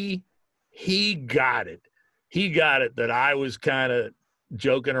 and he got it. He got it that I was kind of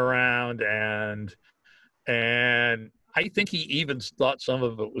joking around, and I think he even thought some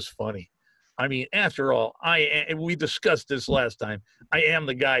of it was funny. After all, we discussed this last time. I am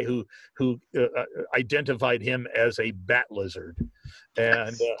the guy who identified him as a bat lizard,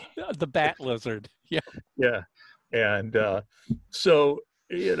 and the bat lizard. Yeah, and so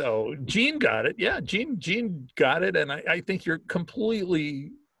Gene got it. Yeah, Gene got it, and I think you're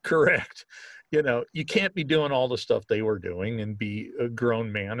completely correct. You can't be doing all the stuff they were doing and be a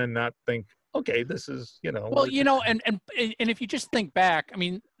grown man and not think, okay, this is, Well, and if you just think back,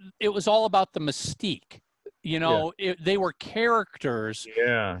 it was all about the mystique. They were characters.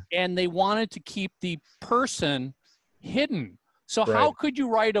 Yeah. And they wanted to keep the person hidden. So Right. How could you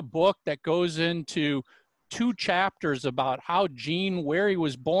write a book that goes into 2 chapters about how Gene, where he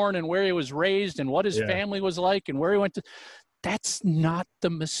was born and where he was raised and what his family was like and where he went to? That's not the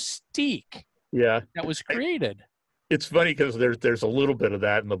mystique. Yeah, that was created. It's funny because there's a little bit of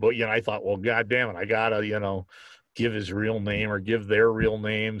that in the book. I thought, well, God damn it, I gotta give his real name or give their real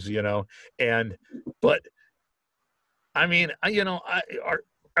names, but are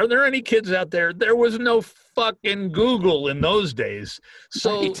there any kids out there? There was no fucking Google in those days,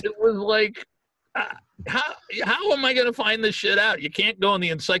 so Right. It was like, how am I going to find this shit out? You can't go in the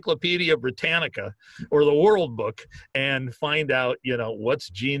Encyclopedia Britannica or the World Book and find out, what's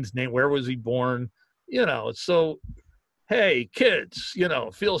Gene's name, where was he born, so, hey, kids,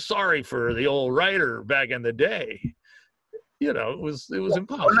 feel sorry for the old writer back in the day. It was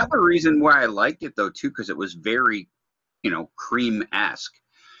impossible. Another reason why I liked it, though, too, because it was very, Creem-esque.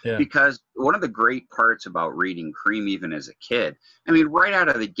 Yeah. Because one of the great parts about reading Creem, even as a kid, right out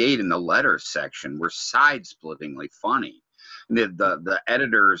of the gate in the letters section, were side-splittingly funny. And the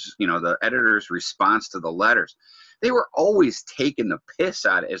editors, the editor's response to the letters, they were always taking the piss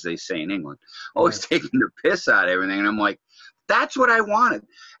out, as they say in England, always taking the piss out of everything. And I'm like, that's what I wanted.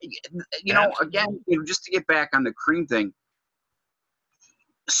 Again, just to get back on the Creem thing,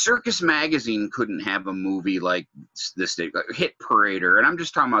 Circus Magazine couldn't have a movie like this, Hit Parader, and I'm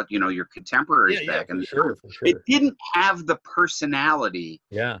just talking about your contemporaries back in the day. For sure. It didn't have the personality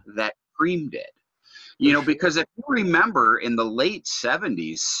that Creem did, because if you remember in the late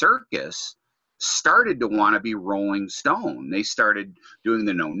 70s, Circus started to want to be Rolling Stone. They started doing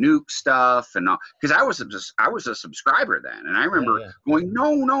the No Nuke stuff and all, because I was a subscriber then, and I remember going,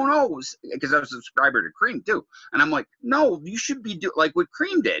 no, because I was a subscriber to Creem too, and I'm like, no, you should be like what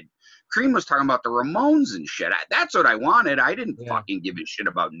Creem did. Creem was talking about the Ramones and shit. That's what I wanted. I didn't fucking give a shit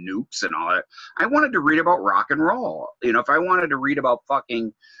about nukes and all that. I wanted to read about rock and roll. You know, if I wanted to read about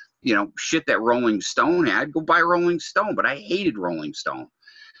fucking, you know, shit that Rolling Stone had, I'd go buy Rolling Stone. But I hated Rolling Stone.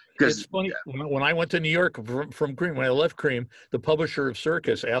 It's funny, when I went to New York from Creem, when I left Creem, the publisher of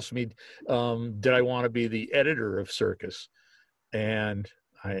Circus asked me, did I want to be the editor of Circus? And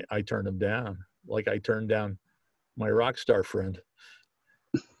I turned him down, like I turned down my rock star friend.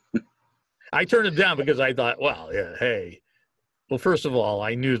 I turned him down because I thought, well, yeah, hey. Well, first of all,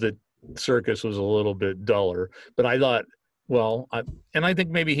 I knew that Circus was a little bit duller, but I thought, well, and I think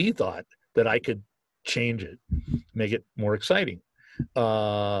maybe he thought that I could change it, make it more exciting.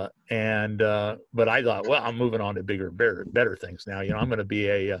 But I thought, well, I'm moving on to bigger, better things now. You know, I'm going to be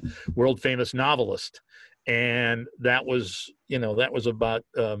a world famous novelist. And that was, you know, that was about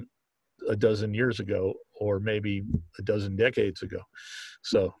a dozen years ago, or maybe a dozen decades ago.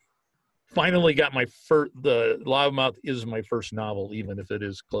 So finally got my first, the Loudmouth is my first novel, even if it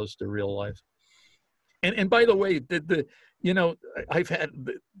is close to real life. And by the way, you know, I've had,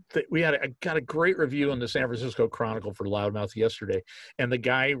 I got a great review in the San Francisco Chronicle for Loudmouth yesterday. And the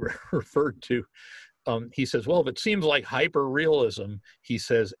guy referred to, he says, well, if it seems like hyper realism, he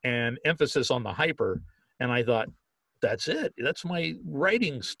says, and emphasis on the hyper. And I thought, that's it. That's my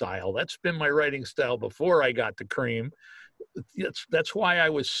writing style. That's been my writing style before I got to Creem. That's why I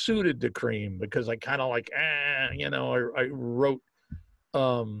was suited to Creem, because I kind of like, you know, I wrote,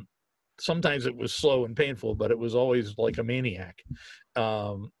 sometimes it was slow and painful, but it was always like a maniac.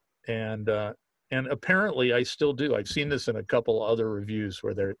 And apparently I still do. I've seen this in a couple other reviews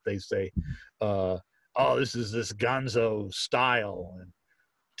where they say, oh, this is this gonzo style. And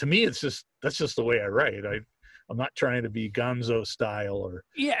to me, that's just the way I write. I'm not trying to be gonzo style or.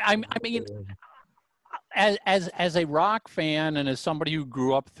 Yeah. I mean, as a rock fan and as somebody who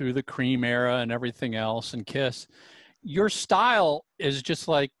grew up through the Creem era and everything else and KISS, your style is just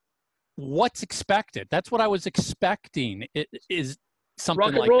like what's expected. That's what I was expecting. It is something rock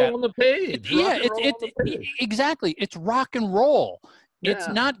and like roll that on the page. Yeah, exactly. It's rock and roll. Yeah. It's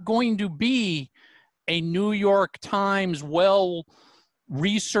not going to be a New York Times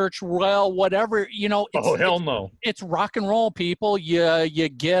research, whatever, you know. Oh, hell no. It's rock and roll, people. You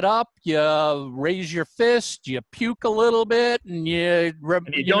get up, you raise your fist, you puke a little bit, and you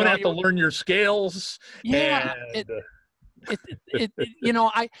don't have to learn your scales. Yeah. You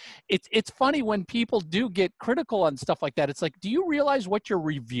know, it's funny when people do get critical on stuff like that. It's like, do you realize what you're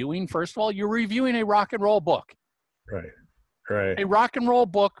reviewing? First of all, you're reviewing a rock and roll book. Right. A rock and roll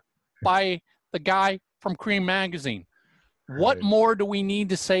book by the guy from Creem Magazine. What more do we need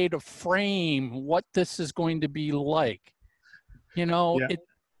to say to frame what this is going to be like? You know,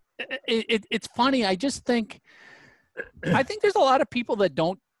 it's funny. I think there's a lot of people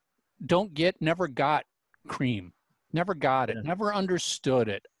that never got Creem, never got it, never understood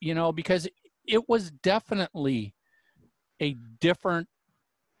it, you know, because it was definitely a different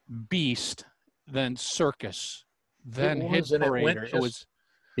beast than Circus, than Hit Parader. It was,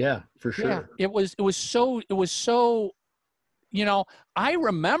 yeah, for sure. Yeah, it was so. You know, I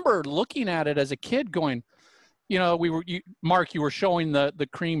remember looking at it as a kid going, you know, Mark, you were showing the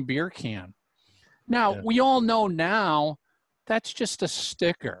Creem beer can. Now, we all know now that's just a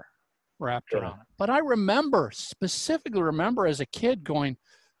sticker wrapped around it. But I specifically remember as a kid going,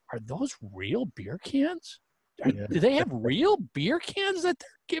 are those real beer cans? Do they have real beer cans that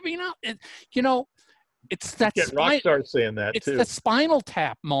they're giving out? You know, it's that rock stars saying that it's too. the Spinal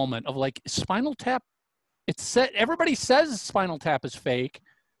Tap moment of like, Spinal Tap. Everybody says Spinal Tap is fake,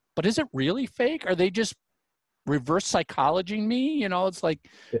 but is it really fake? Are they just reverse psychologying me? You know, it's like,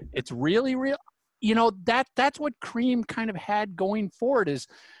 it's really real. You know, that's what Creem kind of had going forward, is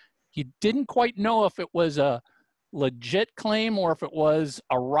he didn't quite know if it was a legit claim or if it was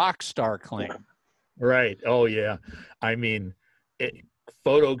a rock star claim. Right. Oh yeah. I mean,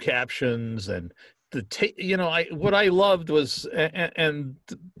 photo captions and you know, what I loved was, and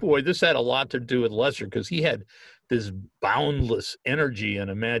boy, this had a lot to do with Lester, because he had this boundless energy and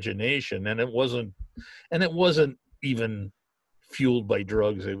imagination, and it wasn't even fueled by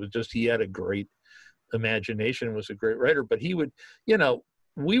drugs. It was just, he had a great imagination and was a great writer. But he would, you know,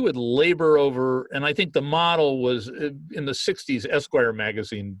 we would labor over, and I think the model was in the 60s, Esquire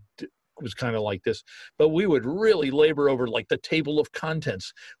magazine was kind of like this, but we would really labor over like the table of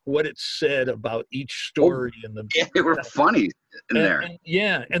contents, what it said about each story. They were funny in there.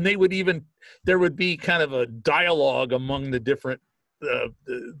 And they would there would be kind of a dialogue among the different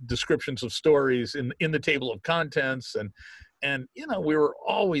descriptions of stories in the table of contents. And, you know, we were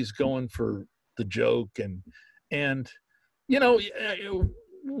always going for the joke and, you know,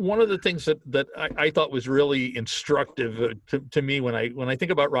 one of the things that I thought was really instructive to me when I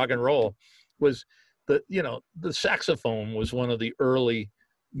think about rock and roll was that, you know, the saxophone was one of the early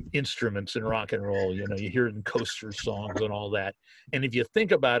instruments in rock and roll. You know, you hear it in Coaster songs and all that. And if you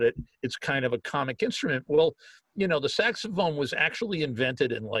think about it, it's kind of a comic instrument. Well, you know, the saxophone was actually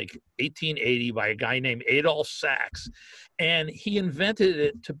invented in like 1880 by a guy named Adolph Sax. And he invented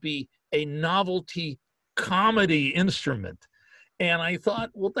it to be a novelty comedy instrument. And I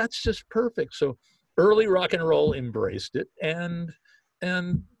thought, well, that's just perfect. So early rock and roll embraced it. And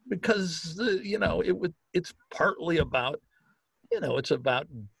because, you know, it's partly about, you know, it's about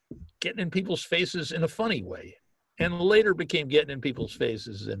getting in people's faces in a funny way, and later became getting in people's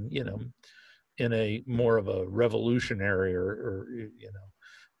faces and, you know, in a more of a revolutionary or you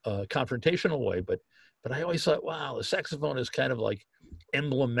know, confrontational way. But I always thought, wow, the saxophone is kind of like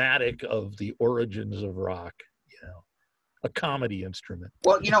emblematic of the origins of rock, you know, a comedy instrument.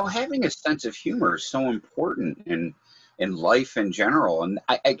 Well, you know, having a sense of humor is so important in life in general. And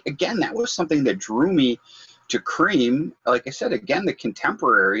I again, that was something that drew me to Creem. Like I said, again, the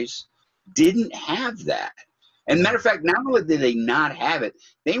contemporaries didn't have that. And matter of fact, not only did they not have it,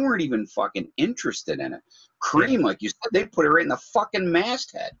 they weren't even fucking interested in it. Creem, like you said, they put it right in the fucking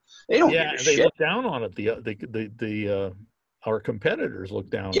masthead. They don't give a they shit. look down on it. Our competitors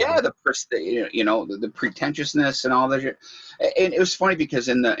look down. Yeah, on it. You know, the pretentiousness and all that shit. And it was funny because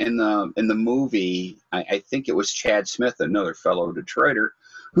in the movie, I think it was Chad Smith, another fellow Detroiter,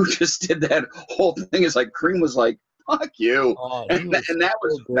 who just did that whole thing. Is like Creem was like, "Fuck you," and that's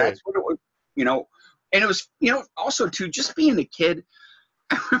what it was, you know. And it was, you know, also too, just being a kid,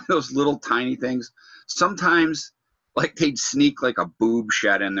 I remember those little tiny things. Sometimes, like, they'd sneak like a boob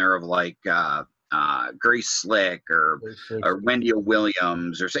shot in there of like Grace Slick or Wendy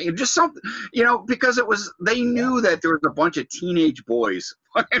Williams or saying just something, you know, because they knew that there was a bunch of teenage boys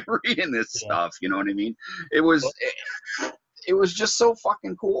reading this stuff. You know what I mean? It was just so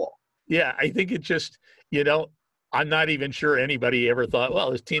fucking cool. Yeah, I think it just, you know, I'm not even sure anybody ever thought,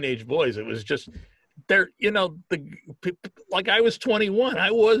 well, it's teenage boys. It was just there, you know, like I was 21.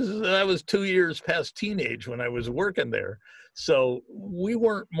 I was 2 years past teenage when I was working there. So we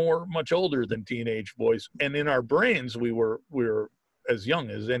weren't much older than teenage boys. And in our brains, we were as young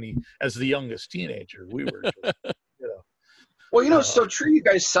as the youngest teenager. We were, just, you know. Well, you know, so true. You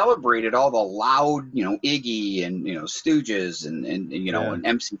guys celebrated all the loud, you know, Iggy and, you know, Stooges and you know, and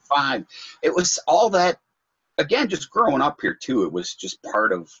MC5. It was all that, again, just growing up here too. It was just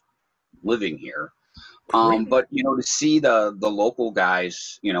part of living here. But, you know, to see the local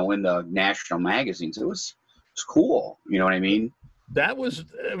guys, you know, in the national magazines, it was cool. You know what I mean?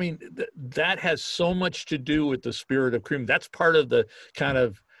 That has so much to do with the spirit of Creem. That's part of the kind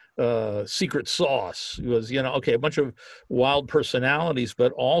of secret sauce. It was, you know, okay, a bunch of wild personalities,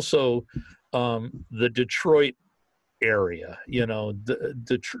 but also the Detroit area, you know,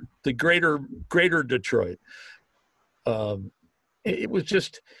 the greater Detroit. It was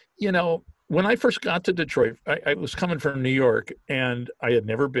just, you know, when I first got to Detroit, I was coming from New York, and I had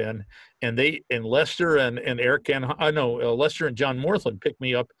never been. And Lester and Eric Lester and John Morthland picked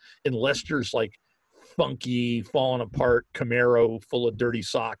me up in Lester's like funky, falling apart Camaro full of dirty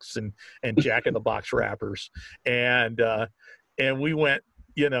socks and Jack in the Box wrappers, and we went.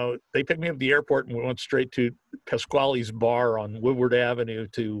 You know, they picked me up at the airport, and we went straight to Pasquale's bar on Woodward Avenue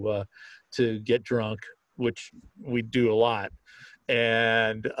to get drunk, which we do a lot,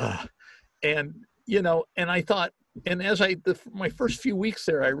 and you know, and I thought, and as my first few weeks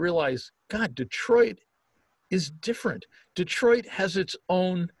there, I realized, God, Detroit is different. Detroit has its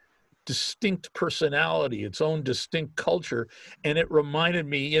own distinct personality, its own distinct culture. And it reminded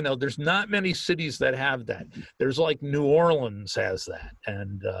me, you know, there's not many cities that have that. There's like New Orleans has that.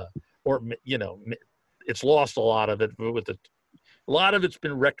 And, or, you know, it's lost a lot of it a lot of it's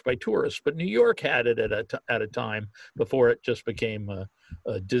been wrecked by tourists, but New York had it at a time before it just became a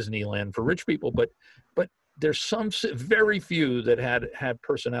Disneyland for rich people. But there's very few that had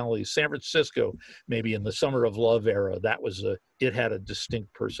personalities. San Francisco, maybe in the Summer of Love era, it had a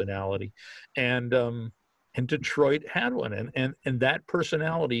distinct personality, and Detroit had one, and that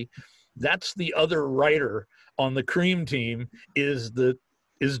personality, that's the other writer on the Creem team is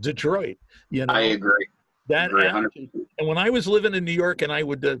Detroit. You know, I agree. That attitude. And when I was living in New York, and I'd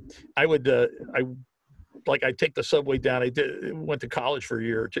take the subway down. Went to college for a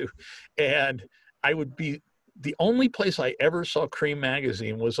year or two, and I would be the only place I ever saw Creem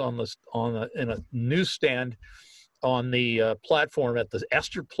Magazine was in a newsstand on the platform at the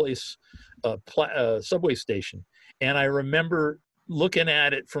Astor Place subway station. And I remember looking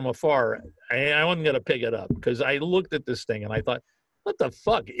at it from afar. I wasn't going to pick it up because I looked at this thing and I thought, what the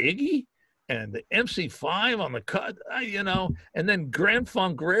fuck, Iggy? And the MC5 on the cut, and then Grand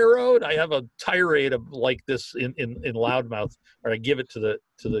Funk Railroad. I have a tirade of like this in Loudmouth, or I give it to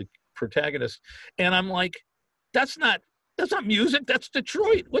the protagonist, and I'm like, that's not music, that's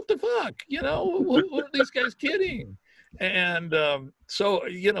Detroit. What the fuck, what are these guys kidding? And so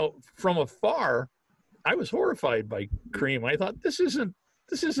from afar, I was horrified by Creem. I thought this isn't,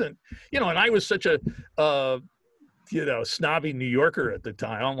 and I was such a snobby New Yorker at the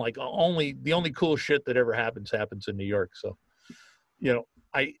time. I'm like, the only cool shit that ever happens in New York. So,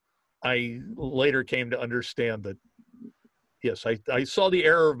 I later came to understand that, yes, I saw the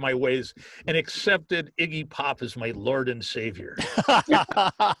error of my ways and accepted Iggy Pop as my Lord and Savior.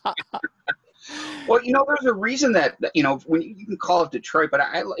 Well, there's a reason that, when you can call it Detroit, but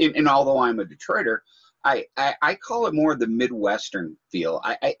and although I'm a Detroiter, I call it more the Midwestern feel.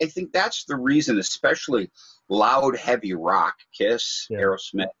 I think that's the reason, especially loud, heavy rock, KISS, yeah.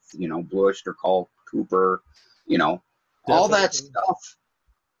 Aerosmith, Blue Oyster Cult, Cooper, all that stuff.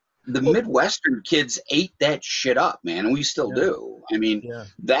 The Midwestern kids ate that shit up, man, and we still do. I mean,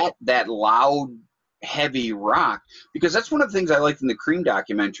 that loud, heavy rock, because that's one of the things I liked in the Creem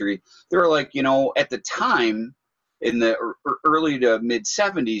documentary. They were like, at the time, in the early to mid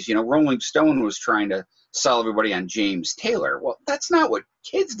 70s, Rolling Stone was trying to sell everybody on James Taylor. Well, that's not what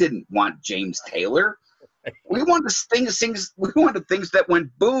kids didn't want. James Taylor. We wanted things. We wanted things that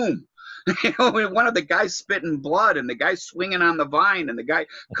went boom. We wanted the guy spitting blood and the guy swinging on the vine and the guy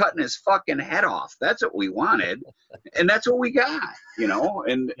cutting his fucking head off. That's what we wanted, and that's what we got.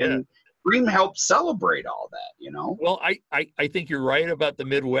 And Creem helped celebrate all that. Well, I think you're right about the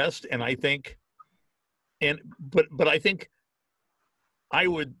Midwest, and I think. But I think I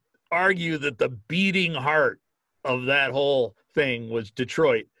would argue that the beating heart of that whole thing was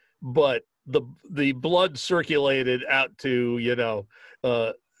Detroit, but the blood circulated out to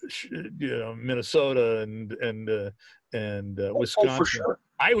Minnesota and Wisconsin. Oh, for sure.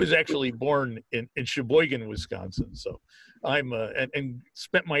 I was actually born in Sheboygan, Wisconsin, so I'm and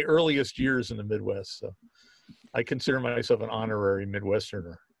spent my earliest years in the Midwest. So I consider myself an honorary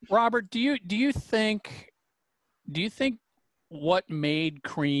Midwesterner. Robert, do you think what made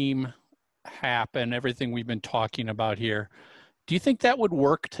Creem happen, everything we've been talking about here, do you think that would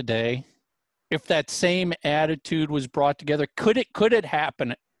work today? If that same attitude was brought together, could it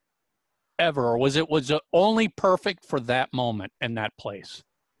happen ever, or was it only perfect for that moment and that place?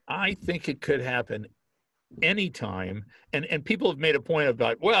 I think it could happen anytime, and people have made a point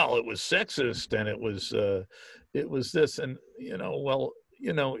about, well, it was sexist and it was this, and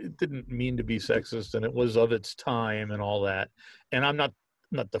it didn't mean to be sexist, and it was of its time and all that. And I'm not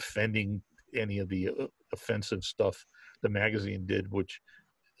defending any of the offensive stuff the magazine did, which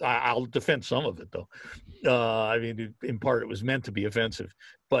I'll defend some of it though. I mean, in part it was meant to be offensive,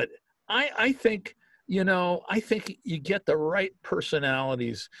 but I think, I think you get the right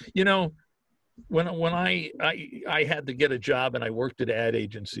personalities. When I had to get a job and I worked at ad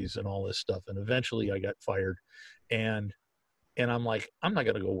agencies and all this stuff, and eventually I got fired, and I'm like, I'm not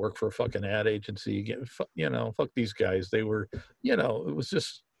going to go work for a fucking ad agency again. Fuck these guys. They were, it was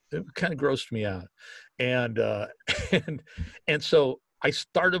just, it kind of grossed me out. And so I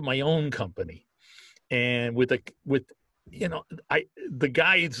started my own company, and the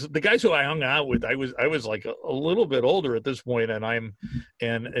guys who I hung out with, I was like a little bit older at this point, and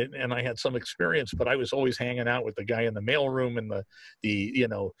I had some experience, but I was always hanging out with the guy in the mailroom and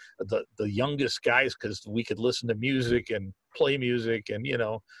the youngest guys, because we could listen to music and play music and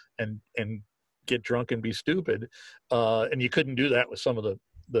and get drunk and be stupid, and you couldn't do that with some of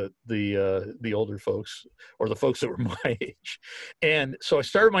the older folks, or the folks that were my age. And so I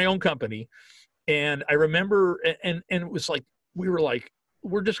started my own company. And I remember, and it was like, we were like,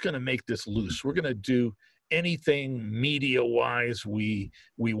 we're just going to make this loose. We're going to do anything media-wise we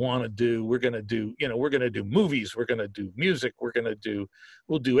want to do. We're going to do, we're going to do movies. We're going to do music.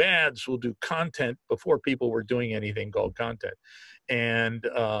 We'll do ads. We'll do content before people were doing anything called content. And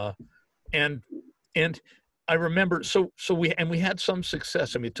I remember, so we had some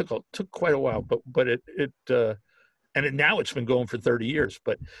success. I mean, it took quite a while, but now it's been going for 30 years.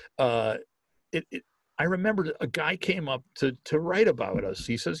 But I remember a guy came up to write about us.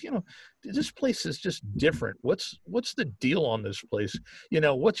 He says, this place is just different. What's the deal on this place?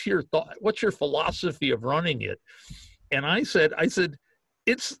 What's your thought? What's your philosophy of running it? And I said,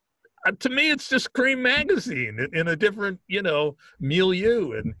 it's, to me, it's just Creem Magazine in a different,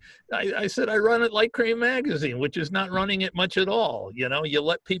 milieu. And I said, I run it like Creem Magazine, which is not running it much at all. You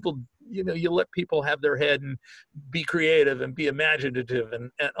let people, you let people have their head and be creative and be imaginative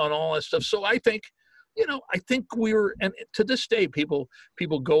and all that stuff. So I think you know, I think we were, and to this day, people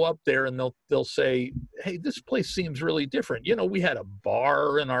go up there and they'll say, hey, this place seems really different. You know, we had a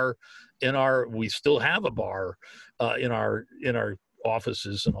bar we still have a bar in our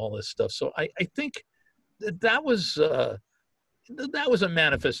offices and all this stuff. So I think that was a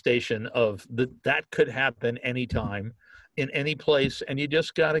manifestation of that could happen anytime, in any place, and you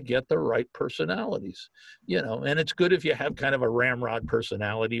just got to get the right personalities, you know. And it's good if you have kind of a ramrod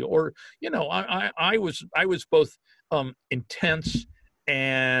personality, or, you know, I was both intense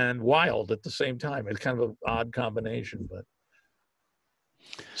and wild at the same time. It's kind of an odd combination, but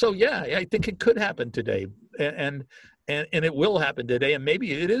so yeah, I think it could happen today, and it will happen today, and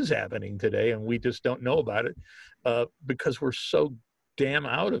maybe it is happening today, and we just don't know about it because we're so damn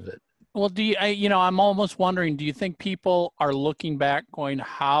out of it. Well, I'm almost wondering, do you think people are looking back going,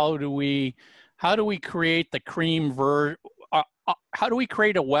 how do we create the Creem how do we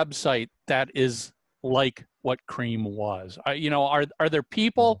create a website that is like what Creem was? Are there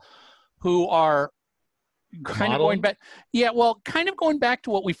people who are kind of going back? Yeah, well, kind of going back to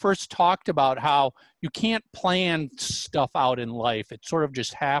what we first talked about, how you can't plan stuff out in life. It sort of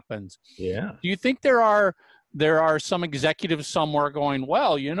just happens. Yeah. Do you think there are some executives somewhere going,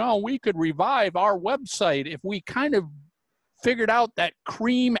 well, you know, we could revive our website if we kind of figured out that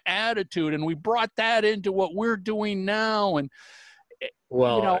Creem attitude and we brought that into what we're doing now? And,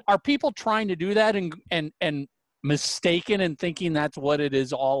 well, you know, are people trying to do that and mistaken and thinking that's what it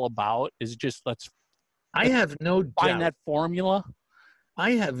is all about, is just let's find that formula?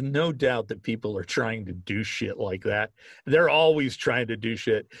 I have no doubt that people are trying to do shit like that. They're always trying to do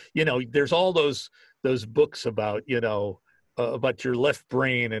shit. You know, there's all those books about, you know, about your left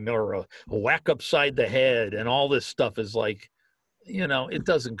brain or a whack upside the head, and all this stuff is like, you know, it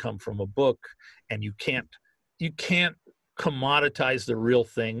doesn't come from a book, and you can't commoditize the real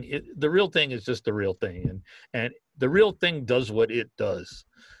thing. The real thing is just the real thing, and the real thing does what it does,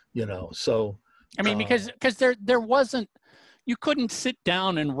 you know. So I mean, because there wasn't, you couldn't sit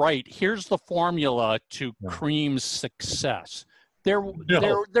down and write, here's the formula to Creem's success. There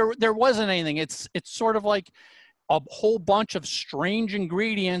wasn't anything. It's sort of like a whole bunch of strange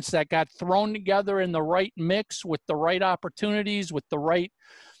ingredients that got thrown together in the right mix with the right opportunities, with the right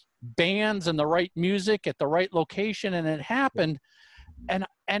bands and the right music at the right location, and it happened. And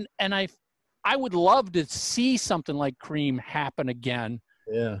I would love to see something like Creem happen again.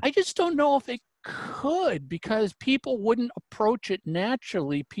 Yeah. I just don't know if it could, because people wouldn't approach it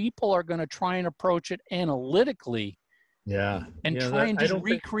naturally. People are going to try and approach it analytically. Yeah. And try and just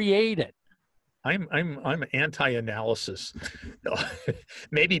recreate it. I'm anti-analysis.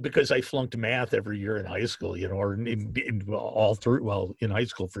 Maybe because I flunked math every year in high school, you know, or in high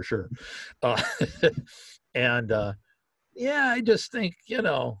school for sure. Yeah, I just think, you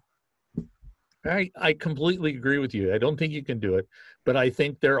know, I completely agree with you. I don't think you can do it, but I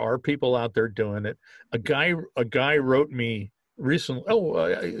think there are people out there doing it. A guy wrote me recently.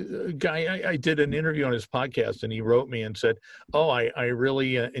 I did an interview on his podcast, and he wrote me and said, "Oh, I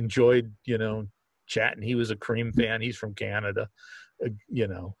really enjoyed, you know, chatting." He was a Creem fan. He's from Canada. You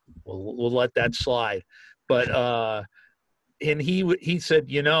know, we'll let that slide. But and he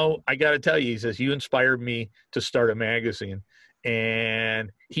said, "You know, I got to tell you," he says, "you inspired me to start a magazine."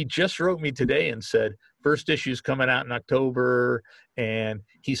 And he just wrote me today and said, first issue's coming out in October, and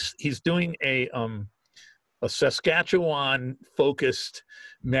he's doing a Saskatchewan focused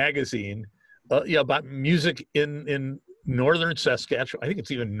magazine, about music in northern Saskatchewan. I think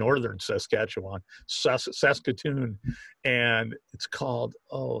it's even northern Saskatchewan, Saskatoon, and it's called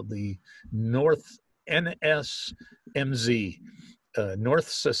the North NSMZ. North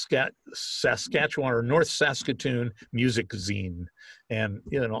Saskatchewan or North Saskatoon Music Zine, and,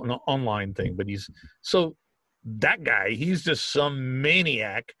 you know, an online thing. But that guy, he's just some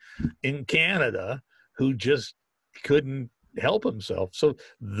maniac in Canada who just couldn't help himself. So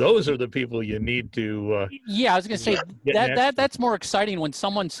those are the people you need to I was gonna say that's more exciting when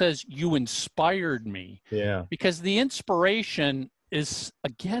someone says you inspired me. Yeah, because the inspiration is,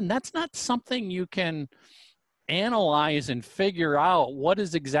 again, that's not something you can analyze and figure out what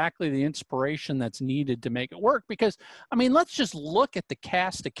is exactly the inspiration that's needed to make it work. Because, I mean, let's just look at the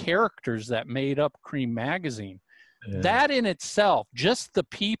cast of characters that made up Creem Magazine. Yeah. That in itself, just the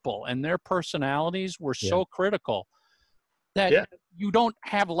people and their personalities were so critical that you don't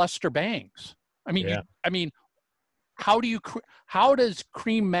have Lester Bangs. I mean, how does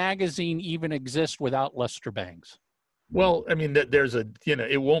Creem Magazine even exist without Lester Bangs? Well, I mean, there's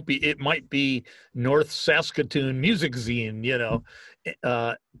it might be North Saskatoon Music Zine, you know,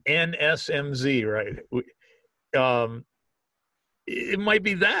 NSMZ, right? it might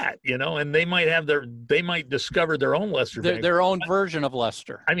be that, you know, and they might discover their own Lester band. Their own version of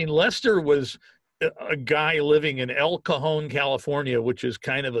Lester. I mean, Lester was a guy living in El Cajon, California, which is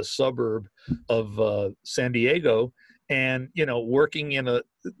kind of a suburb of San Diego, and, you know, working in a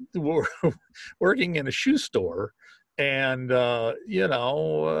shoe store. And, you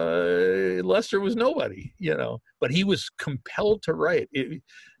know, Lester was nobody, you know, but he was compelled to write.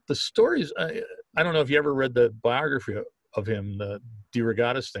 The stories, I don't know if you ever read the biography of him, the De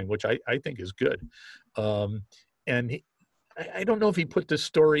Regatas thing, which I think is good. And I don't know if he put this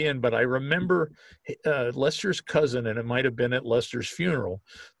story in, but I remember Lester's cousin, and it might have been at Lester's funeral,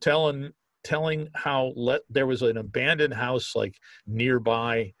 telling how there was an abandoned house like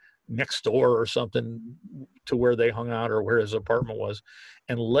nearby, next door or something to where they hung out or where his apartment was.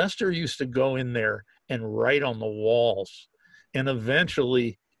 And Lester used to go in there and write on the walls, and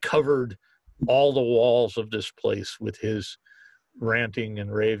eventually covered all the walls of this place with his ranting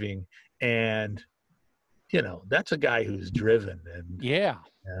and raving. And, you know, that's a guy who's driven. And yeah.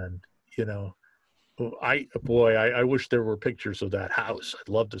 And, you know, I wish there were pictures of that house. I'd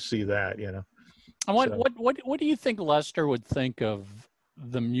love to see that, you know. And what do you think Lester would think of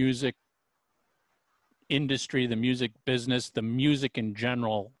the music industry, the music business, the music in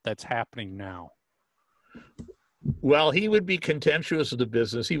general that's happening now? Well, he would be contemptuous of the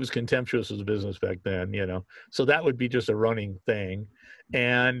business. He was contemptuous of the business back then, you know. So that would be just a running thing.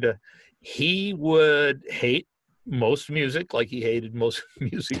 And he would hate most music, like he hated most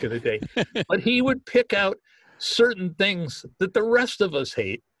music of the day. But he would pick out certain things that the rest of us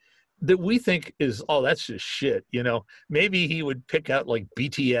hate, that we think is, oh, that's just shit, you know. Maybe he would pick out like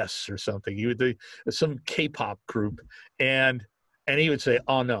BTS or something. He would do some K-pop group, and he would say,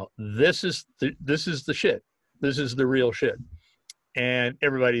 oh no, this is the shit. This is the real shit. And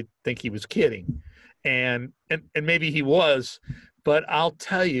everybody think he was kidding. And maybe he was, but I'll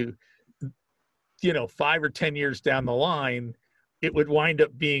tell you, you know, 5 or 10 years down the line, it would wind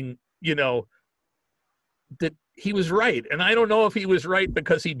up being, you know, that he was right. And I don't know if he was right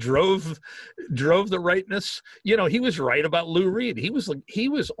because he drove the rightness. You know, he was right about Lou Reed. He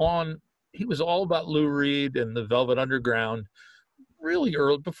was all about Lou Reed and the Velvet Underground really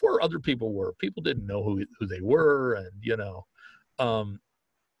early, before other people were. People didn't know who they were, and, you know,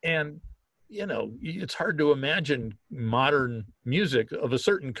 and, you know, it's hard to imagine modern music of a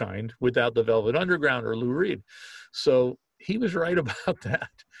certain kind without the Velvet Underground or Lou Reed. So he was right about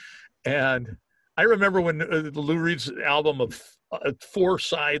that. And I remember when Lou Reed's album of 4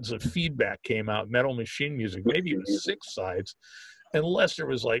 sides of Feedback came out, Metal Machine Music, maybe it was 6 sides. And Lester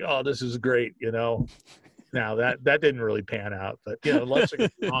was like, oh, this is great, you know. Now that didn't really pan out, but, you know, Lester got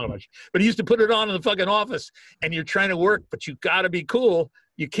on a bunch. But he used to put it on in the fucking office, and you're trying to work, but you got to be cool.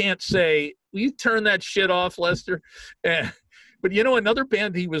 You can't say, will you turn that shit off, Lester? But, you know, another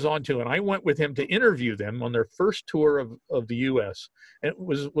band he was on to, and I went with him to interview them on their first tour of the U.S., and it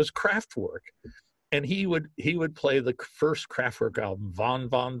was Kraftwerk. And he would play the first Kraftwerk album, Von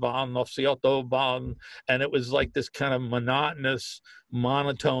auf die Autobahn, and it was like this kind of monotonous,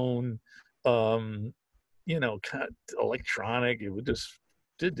 monotone, you know, kind of electronic. It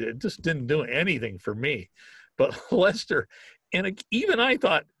just didn't do anything for me. But Lester, and even I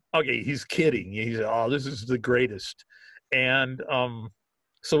thought, okay, he's kidding. He's, oh, this is the greatest. And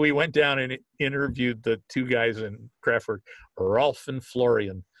so we went down and interviewed the 2 guys in Kraftwerk, Rolf and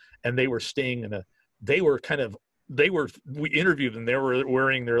Florian, and they were staying we interviewed them. They were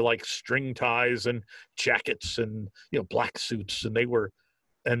wearing their like string ties and jackets and, you know, black suits, and they were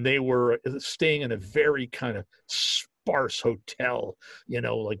staying in a very kind of sparse hotel, you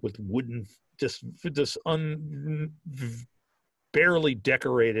know, like with wooden, just barely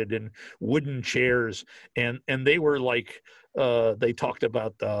decorated and wooden chairs. And they were like, they talked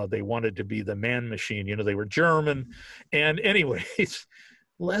about, they wanted to be the Man Machine, you know, they were German. And anyways,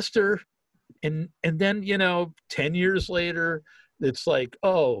 Lester, and then, you know, 10 years later, it's like,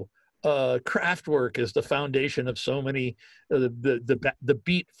 oh, Kraftwerk is the foundation of so many, the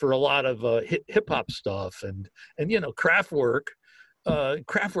beat for a lot of hip hop stuff, and you know, Kraftwerk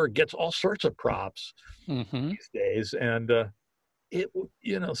gets all sorts of props these days, and it,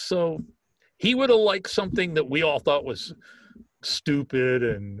 you know, so he would have liked something that we all thought was stupid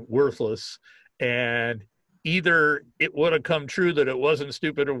and worthless, and either it would have come true that it wasn't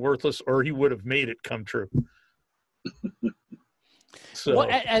stupid or worthless, or he would have made it come true. So,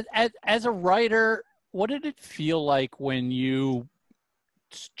 well, as a writer, what did it feel like when you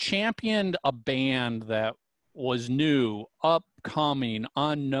championed a band that was new, upcoming,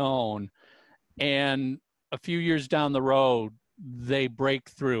 unknown, and a few years down the road, they break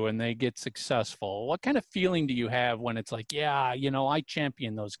through and they get successful? What kind of feeling do you have when it's like, yeah, you know, I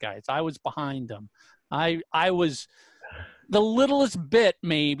championed those guys. I was behind them. I was the littlest bit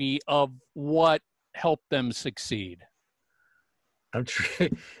maybe of what helped them succeed.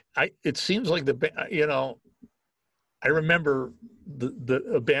 It seems like you know, I remember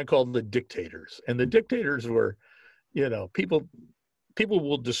a band called the Dictators, and the Dictators were, you know, people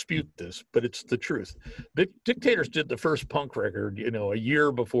will dispute this, but it's the truth. The Dictators did the first punk record, you know, a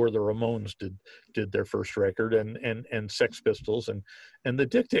year before the Ramones did their first record, and Sex Pistols, and the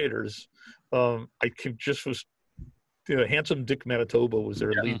Dictators, I just was, you know, Handsome Dick Manitoba was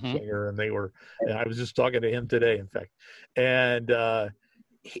their lead singer, and I was just talking to him today, in fact, and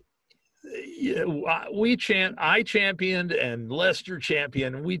I championed and Lester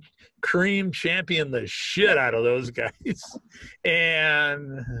championed. Creem championed the shit out of those guys,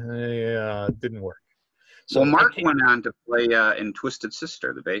 and it didn't work. So well, Mark went on to play in Twisted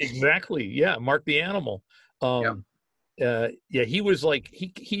Sister, the bass. Exactly, yeah, Mark the Animal. Yeah, he was like he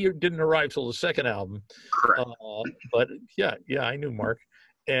didn't arrive till the second album. Correct. But yeah, I knew Mark,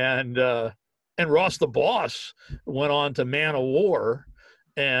 and Ross the Boss went on to Man of War.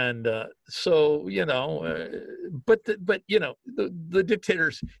 And so, you know, but you know, the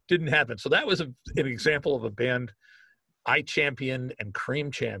Dictators didn't happen. So that was an example of a band I championed and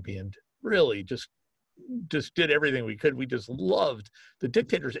Creem championed. Really, just did everything we could. We just loved the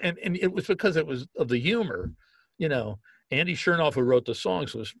Dictators, and it was because it was of the humor. You know, Andy Chernoff, who wrote the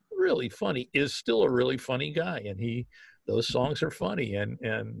songs, was really funny. Is still a really funny guy, and those songs are funny. And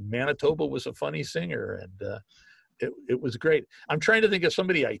Manitoba was a funny singer, and it was great. I'm trying to think of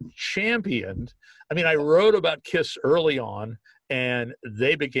somebody I championed. I mean, I wrote about KISS early on, and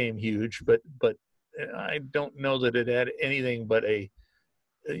they became huge, but I don't know that it had anything but a,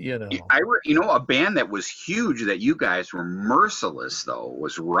 you know. A band that was huge that you guys were merciless, though,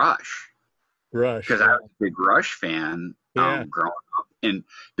 was Rush. Because I was a big Rush fan growing up. And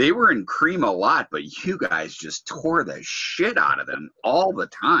they were in Creem a lot, but you guys just tore the shit out of them all the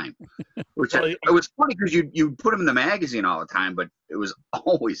time. Which it was funny because you put them in the magazine all the time, but it was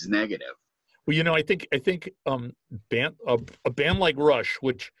always negative. Well, you know, I think a band like Rush,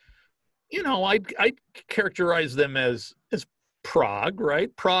 which, you know, I characterize them as prog,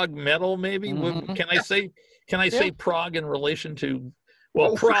 right? Prog metal, maybe. Mm-hmm. Can I say prog in relation to?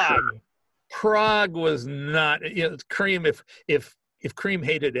 Well, prog. Sure. Prog was not, you know, Creem. If Creem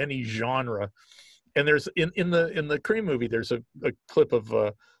hated any genre, and there's in the Creem movie, there's a clip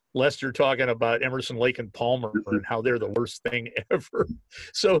of Lester talking about Emerson, Lake and Palmer and how they're the worst thing ever.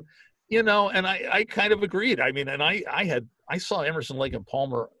 So, you know, and I kind of agreed. I mean, and I saw Emerson, Lake and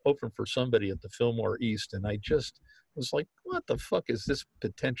Palmer open for somebody at the Fillmore East, and I just was like, what the fuck is this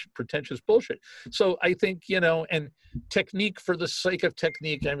pretentious bullshit? So I think, you know, and technique for the sake of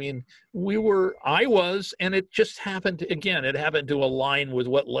technique, I mean, I was, and it just happened to align with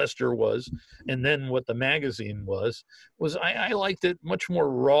what Lester was, and then what the magazine was I liked it much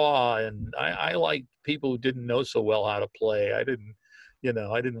more raw, and I liked people who didn't know so well how to play. I didn't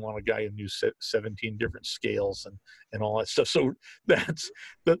want a guy who knew 17 different scales and all that stuff. So that's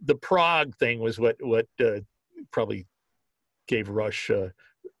the prog thing was what probably gave Rush,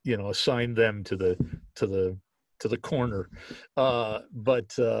 you know, assigned them to the corner.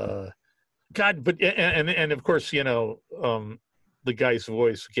 But of course, you know, the guy's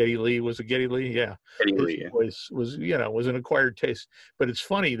voice, Geddy Lee, was it Geddy Lee? Yeah. Geddy Lee, yeah. Voice was an acquired taste. But it's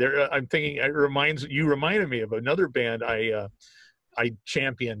funny there. I'm thinking you reminded me of another band I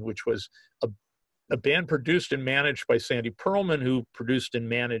championed, which was a band produced and managed by Sandy Pearlman, who produced and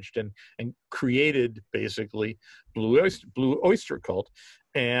managed and created basically Blue Oyster Cult,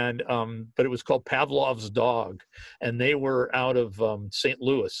 and but it was called Pavlov's Dog, and they were out of St.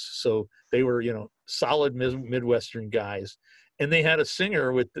 Louis, so they were, you know, solid Midwestern guys, and they had a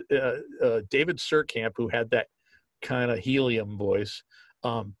singer with David Surkamp, who had that kind of helium voice,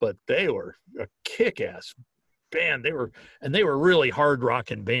 but they were a kick-ass band. They were really hard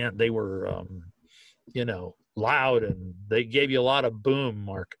rocking band. They were you know, loud, and they gave you a lot of boom,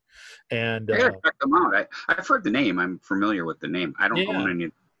 Mark. And I gotta check them out. I've heard the name. I'm familiar with the name. I don't own any.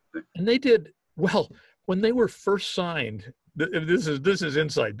 And they did well when they were first signed. This is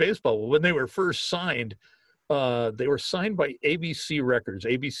inside baseball. When they were first signed, they were signed by ABC Records.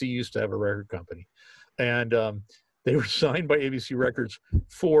 ABC used to have a record company, and they were signed by ABC Records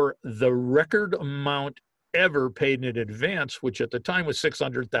for the record amount ever paid in advance, which at the time was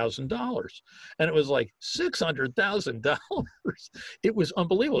 $600,000, and it was like $600,000. It was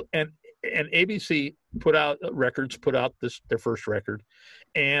unbelievable. And ABC put out their first record,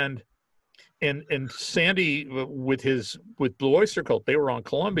 and and Sandy with Blue Oyster Cult, they were on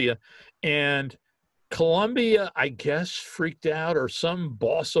Columbia, and Columbia, I guess, freaked out, or some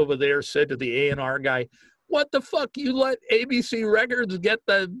boss over there said to the A&R guy, "What the fuck? You let ABC Records get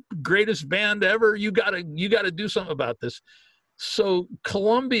the greatest band ever? You gotta do something about this." So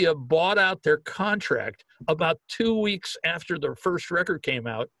Columbia bought out their contract about 2 weeks after their first record came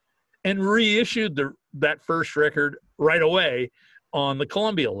out, and reissued that first record right away on the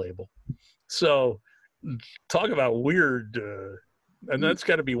Columbia label. So talk about weird. And that's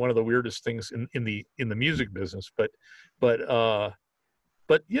got to be one of the weirdest things in the music business, but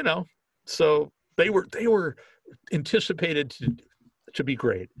you know, so they were anticipated to be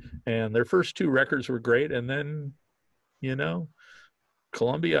great, and their first 2 records were great, and then, you know,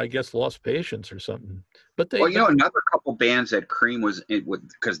 Columbia, I guess, lost patience or something. But well, you know, another couple bands that Creem was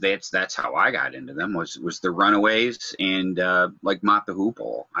because that's how I got into them was the Runaways and like Mott the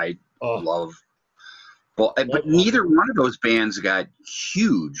Hoople. I love. Well, but neither one of those bands got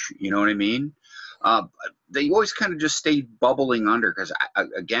huge. You know what I mean? They always kind of just stayed bubbling under because,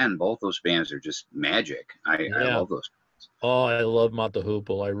 again, both those bands are just magic. I love those bands. Oh, I love Mott the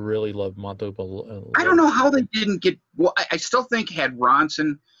Hoople. I really love Mott the Hoople. I don't know how they didn't get. Well, I still think had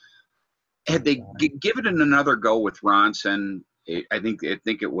they given it another go with Ronson, I think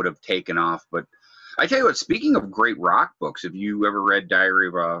it would have taken off. But I tell you what, speaking of great rock books, have you ever read Diary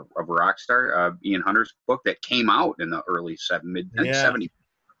of a Rock Star, Ian Hunter's book that came out in the early mid-70s?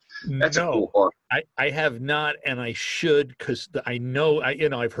 That's a cool book. I have not, and I should, because I know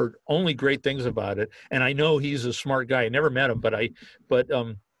I've heard only great things about it, and I know he's a smart guy. I never met him, but I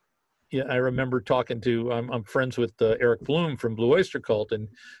remember talking to. I'm friends with Eric Bloom from Blue Oyster Cult,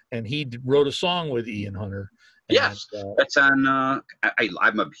 and he wrote a song with Ian Hunter. And, yes, that's on.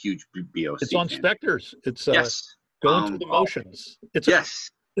 I'm a huge BOC. It's on fan. Spectres. It's yes, Going Through the Motions. It's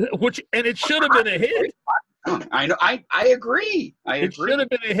and it should have been a hit. I know. I agree. It should have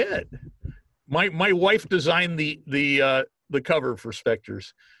been a hit. My wife designed the cover for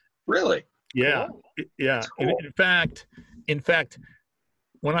Spectres. Really? Yeah, cool. Yeah. Cool. In fact,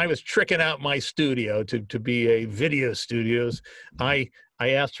 when I was tricking out my studio to be a video studios, I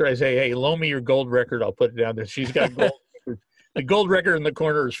asked her. I say, "Hey, loan me your gold record. I'll put it down there." She's got gold. The gold record in the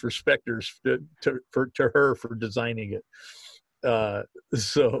corner is for Spectres to her for designing it.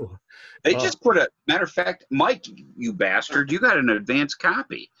 So they just put matter of fact, Mike, you bastard, you got an advance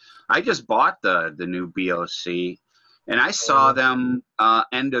copy. I just bought the new BOC, and I saw them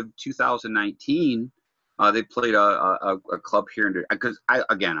end of 2019. They played a club here because I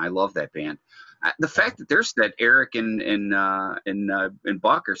love that band. The fact that there's that Eric and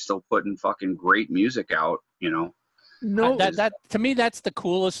Buck are still putting fucking great music out, you know. No, that to me, that's the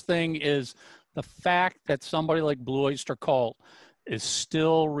coolest thing is the fact that somebody like Blue Oyster Cult is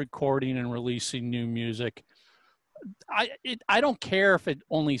still recording and releasing new music. I don't care if it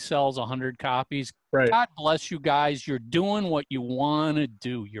only sells 100 copies. Right. God bless you guys. You're doing what you want to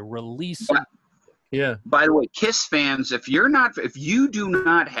do. You're releasing. Yeah. By the way, KISS fans, if you do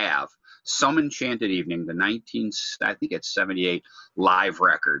not have Some Enchanted Evening, I think it's 78 live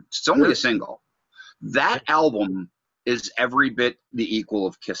record. It's only a single. That album is every bit the equal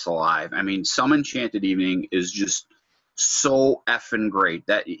of KISS Alive. I mean, Some Enchanted Evening is just so effing great.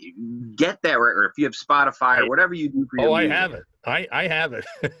 That get that record if you have Spotify or whatever you do for your music. I have it. I have it.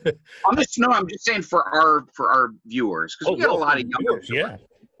 I'm just saying for our viewers, because we got a lot of young viewers. Yeah.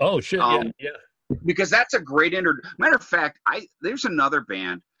 Oh shit. Yeah. Because that's a great matter of fact, there's another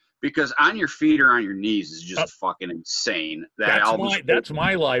band, because On Your Feet or On Your Knees is just fucking insane. That's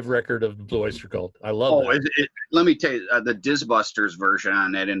my live record of Blue Oyster Cult. I love it. Let me tell you, the Dizbusters version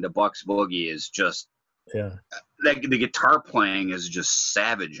on that Into Buck's Boogie is just the guitar playing is just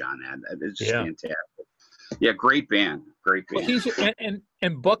savage on that. It's just fantastic. Yeah, great band. Great band. Well,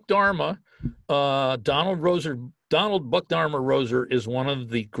 and Buck Dharma, Donald Buck Dharma Roser is one of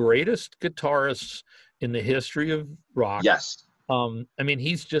the greatest guitarists in the history of rock. Yes. I mean,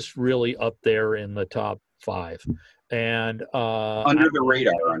 he's just really up there in the top 5. And under the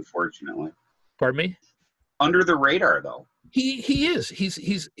radar, unfortunately. Pardon me? Under the radar, though. He is.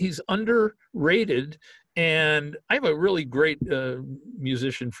 He's underrated. And I have a really great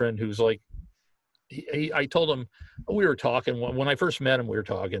musician friend who's like, I told him, we were talking when I first met him. We were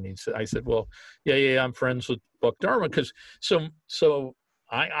talking. I said, "Well, yeah, I'm friends with Buck Dharma because so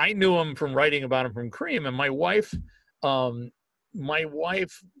I knew him from writing about him from Creem, and my wife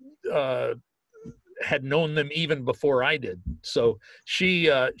had known them even before I did. So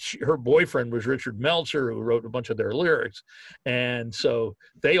her boyfriend was Richard Meltzer, who wrote a bunch of their lyrics, and so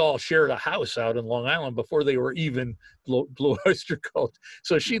they all shared a house out in Long Island before they were even Blue Oyster Cult.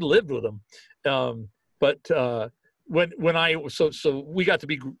 So she lived with them, When I so we got to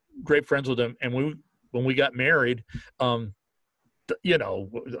be great friends with him, and when we got married, Buck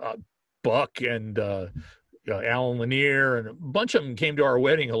and Alan Lanier and a bunch of them came to our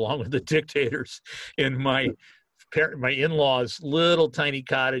wedding along with the Dictators in my in-laws' little tiny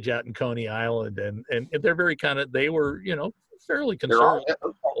cottage out in Coney Island, and they're very they were fairly conservative.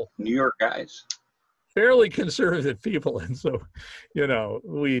 New York guys. Fairly conservative people, and so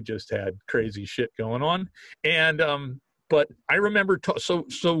we just had crazy shit going on. And but I remember so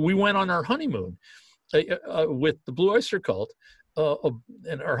we went on our honeymoon with the Blue Oyster Cult,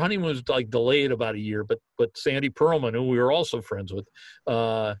 and our honeymoon was like delayed about a year, but Sandy Pearlman, who we were also friends with,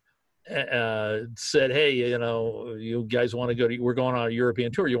 said, hey, you guys want to go we're going on a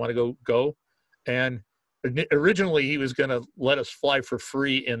European tour, you want to go? And originally he was going to let us fly for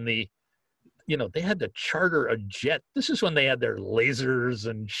free in the they had to charter a jet. This is when they had their lasers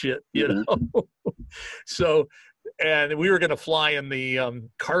and shit, So, and we were going to fly in the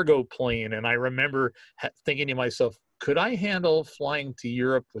cargo plane. And I remember thinking to myself, could I handle flying to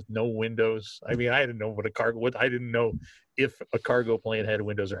Europe with no windows? I mean, I didn't know I didn't know if a cargo plane had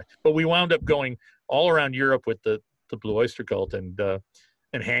windows or not. But we wound up going all around Europe with the Blue Oyster Cult and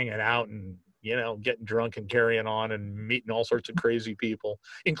hanging out and getting drunk and carrying on and meeting all sorts of crazy people,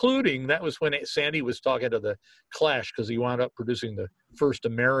 including that was when Sandy was talking to the Clash, because he wound up producing the first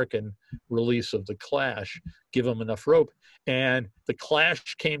American release of the Clash, Give 'Em Enough Rope. And the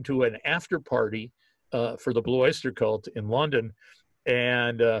Clash came to an after party for the Blue Oyster Cult in London,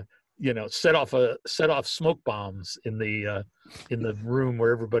 and set off smoke bombs in the room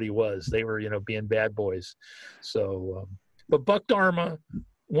where everybody was. They were being bad boys. So, but Buck Dharma,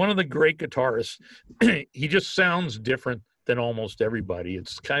 one of the great guitarists, he just sounds different than almost everybody.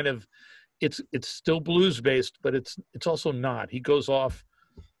 It's it's still blues based, but it's also not. He goes off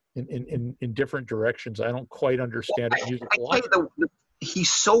in different directions. I don't quite understand it musically.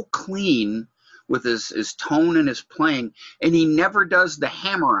 He's so clean with his tone and his playing, and he never does the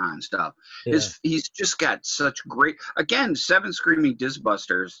hammer-on stuff. Yeah. He's just got such great, again, 7 Screaming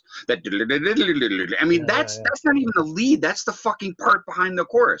Disbusters. That I mean, that's not even the lead. That's the fucking part behind the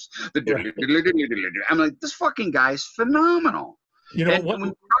chorus. I'm like, this fucking guy's phenomenal. Go ahead.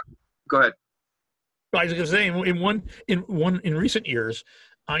 I was going to say in recent years,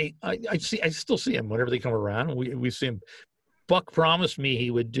 I still see him whenever they come around. We see him. Buck promised me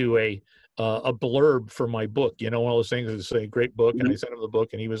he would do a blurb for my book. One of those things that say great book, and I sent him the book,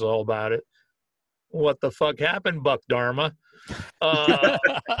 and he was all about it. What the fuck happened, Buck Dharma? I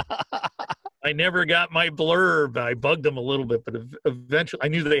never got my blurb. I bugged him a little bit, but eventually I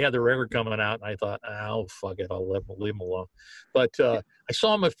knew they had the record coming out, and I thought, oh, fuck it, I'll leave him alone. But I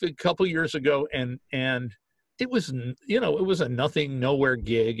saw him a couple years ago, and it was, it was a nothing, nowhere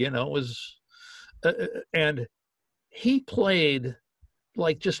gig, it was, and he played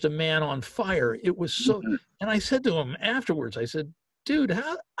like just a man on fire. It was so, and I said to him afterwards, I said, dude,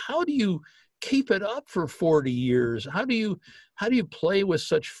 how do you keep it up for 40 years? How do you play with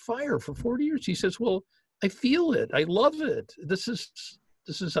such fire for 40 years? He says, well, I feel it. I love it. This is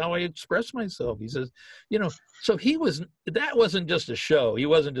how I express myself. He says, so that wasn't just a show. He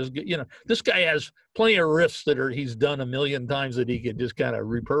wasn't just, this guy has plenty of riffs that he's done a million times that he could just kind of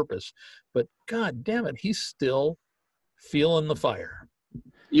repurpose, but God damn it, he's still feeling the fire.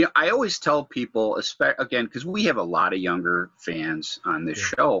 Yeah, I always tell people, again, because we have a lot of younger fans on this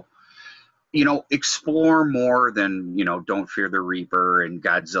show, explore more than, Don't Fear the Reaper and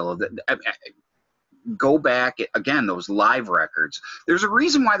Godzilla. Go back, again, those live records. There's a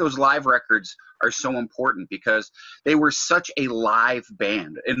reason why those live records are so important, because they were such a live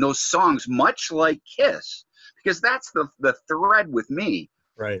band. And those songs, much like KISS, because that's the thread with me.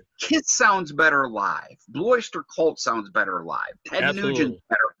 Right. KISS sounds better live. Blue Oyster Cult sounds better live. Ted Nugent's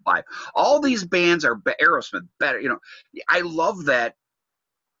better live. All these bands are Aerosmith better. I love that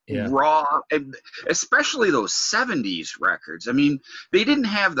raw, and especially those 70s records. I mean, they didn't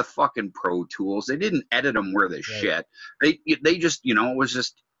have the fucking Pro Tools. They didn't edit them where they shit. They just, it was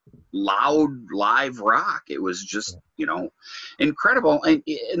just loud live rock. It was just, incredible. And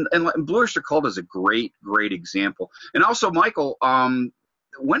Blue Oyster Cult is a great example. And also, Michael,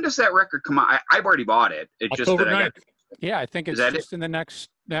 when does that record come out? I've already bought it. It's just that I got. Yeah, I think it's just in the next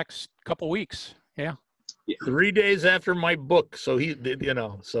couple weeks. Yeah. 3 days after my book, so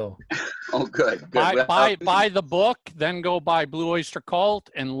so. Oh, good. Buy the book, then go buy Blue Oyster Cult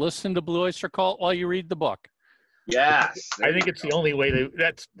and listen to Blue Oyster Cult while you read the book. Yes, I think it's the only way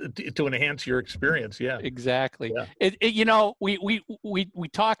to enhance your experience. Yeah, exactly. Yeah. We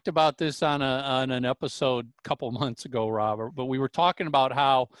talked about this on an episode a couple months ago, Robert, but we were talking about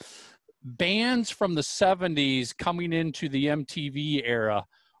how bands from the 70s coming into the MTV era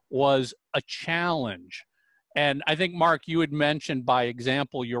was a challenge. And I think, Mark, you had mentioned, by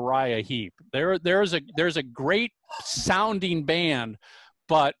example, Uriah Heep. There's a great sounding band,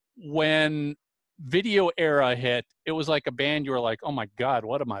 but when video era hit, it was like a band you were like, oh my God,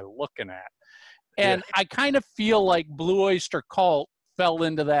 what am I looking at? And I kind of feel like Blue Oyster Cult fell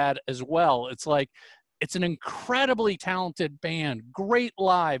into that as well. It's like, it's an incredibly talented band, great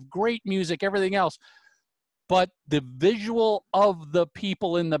live, great music, everything else. But the visual of the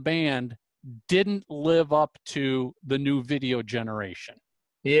people in the band didn't live up to the new video generation.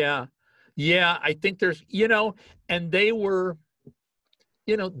 Yeah. Yeah. I think there's, and they were,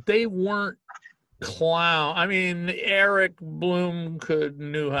 they weren't clown. I mean, Eric Bloom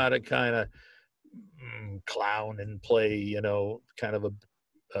knew how to kind of clown and play, kind of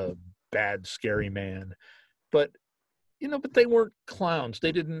a bad, scary man. But they weren't clowns.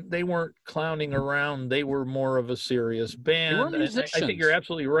 They weren't clowning around. They were more of a serious band. They were musicians. I think you're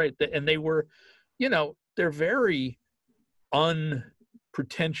absolutely right. And they were, they're very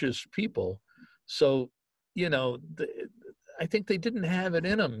unpretentious people. So, I think they didn't have it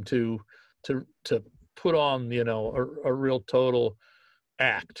in them to put on, a real total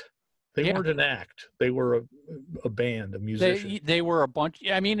act. They weren't an act. They were a band, a musician. They were a bunch.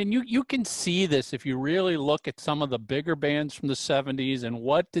 I mean, and you can see this if you really look at some of the bigger bands from the 70s and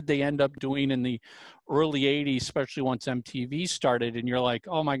what did they end up doing in the early 80s, especially once MTV started. And you're like,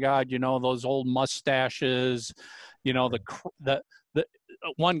 oh my God, those old mustaches, the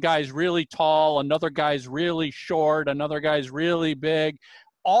one guy's really tall, another guy's really short, another guy's really big.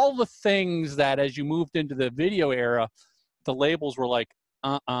 All the things that as you moved into the video era, the labels were like,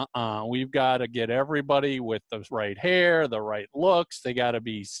 we've got to get everybody with the right hair, the right looks. They got to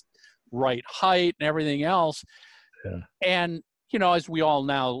be right height and everything else. Yeah. And, as we all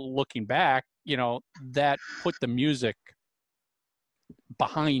now looking back, that put the music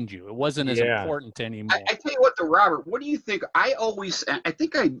behind you. It wasn't as important anymore. I tell you what, though, Robert, what do you think? I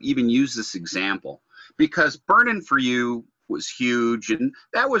think I even use this example because Burnin' For You was huge and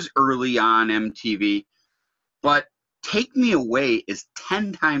that was early on MTV, but Take Me Away is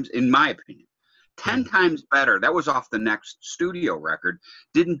 10 times, in my opinion, 10 times better. That was off the next studio record.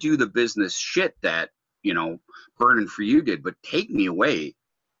 Didn't do the business shit that, Burnin' For You did, but Take Me Away.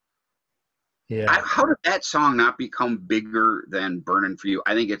 Yeah. How did that song not become bigger than Burnin' For You?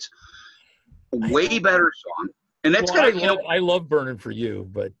 I think it's a way better song. And that's I love Burnin' For You,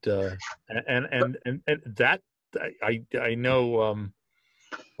 but and that I know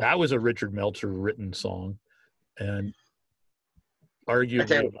that was a Richard Meltzer written song. And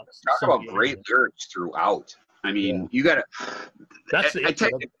arguably, talk about great lyrics throughout. I mean, you gotta. That's I tell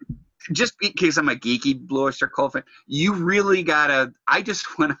you, just because I'm a geeky Blue Oyster Cult fan, you really gotta. I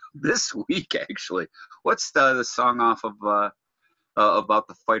just went this week actually. What's the song off of about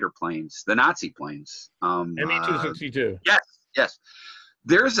the fighter planes, the Nazi planes? ME-262. Yes.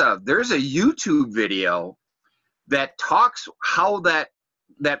 There's a YouTube video that talks how that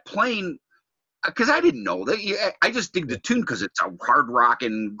plane. Because I didn't know that. I just dig the tune because it's a hard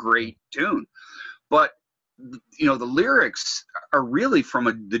rockin' great tune. But, the lyrics are really from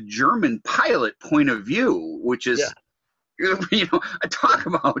the German pilot point of view, which is, I talk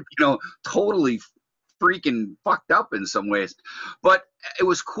about, totally freaking fucked up in some ways. But it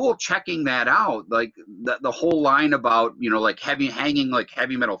was cool checking that out. Like the whole line about, like hanging like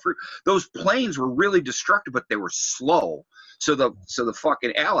heavy metal fruit. Those planes were really destructive, but they were slow. So the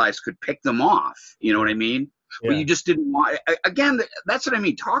fucking Allies could pick them off. You know what I mean? Yeah. But you just didn't want. Again, that's what I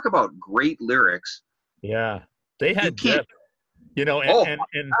mean. Talk about great lyrics. Yeah, they had depth.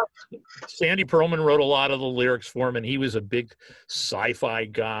 And Sandy Pearlman wrote a lot of the lyrics for him, and he was a big sci-fi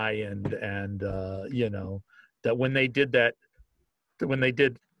guy. And that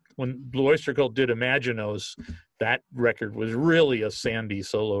when Blue Oyster Cult did Imaginos, that record was really a Sandy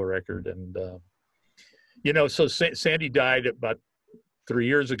solo record. And so Sandy died about 3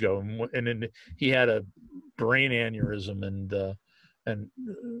 years ago, and then he had a brain aneurysm and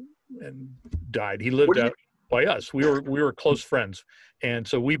died. He lived out by us. We were close friends, and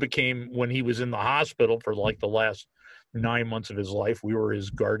so we became, when he was in the hospital for like the last 9 months of his life, we were his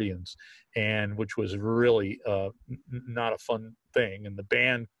guardians, and which was really not a fun thing. And the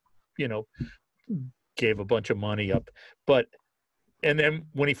band, gave a bunch of money up, but. And then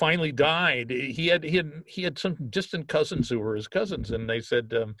when he finally died, he had some distant cousins who were his cousins, and they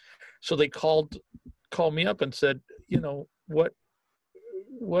said, so they called me up and said, what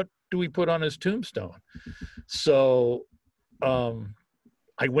do we put on his tombstone? So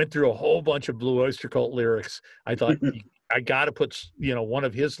I went through a whole bunch of Blue Oyster Cult lyrics. I thought I got to put, one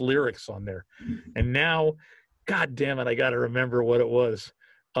of his lyrics on there. And now, God damn it, I got to remember what it was.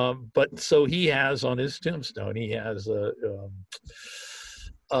 But so he has on his tombstone, he has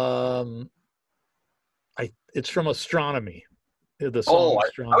it's from Astronomy. The song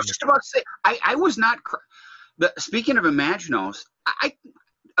Astronomy. I was just about to say, I was not. Speaking of Imaginos,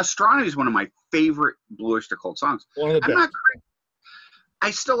 Astronomy is one of my favorite Blue Oyster Cult songs. One of the best. I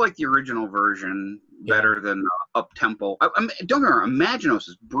still like the original version better than up tempo. Don't get me wrong, Imaginos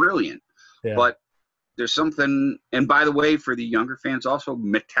is brilliant, but there's something. And by the way, for the younger fans, also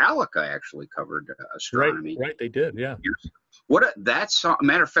Metallica actually covered Astronomy. Right, they did, yeah. That song?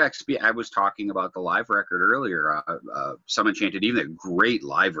 Matter of fact, I was talking about the live record earlier. Some Enchanted Evening, a great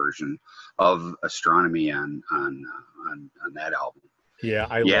live version of Astronomy on that album. Yeah,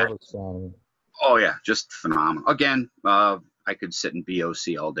 I love Astronomy. Oh yeah, just phenomenal. Again, I could sit in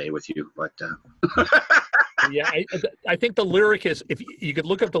BOC all day with you, but yeah, I think the lyric is, if you could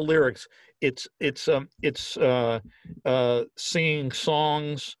look up the lyrics, it's singing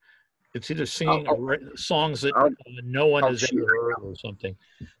songs. It's either singing songs that no one has ever heard or something.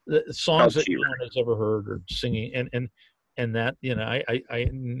 Songs that no one has ever heard or singing, and that, I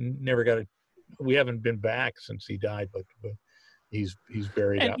never got it. We haven't been back since he died, but he's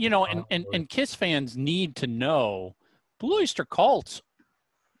buried. And and KISS fans need to know Blue Oyster Cult's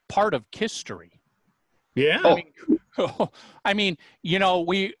part of KISStory. Yeah. I mean,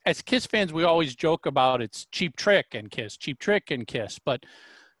 we as KISS fans, we always joke about it's Cheap Trick and KISS, but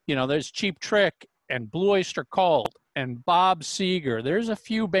there's Cheap Trick and Blue Oyster Cult and Bob Seger. There's a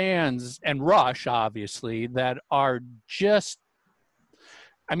few bands, and Rush, obviously, that are just,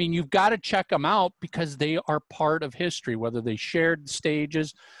 you've got to check them out because they are part of history, whether they shared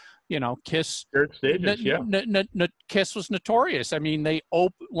stages. KISS. Shared stages, KISS was notorious. They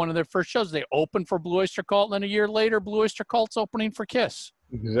one of their first shows, they opened for Blue Oyster Cult, and then a year later, Blue Oyster Cult's opening for KISS.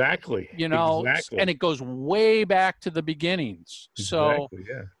 Exactly. Exactly. And it goes way back to the beginnings. Exactly,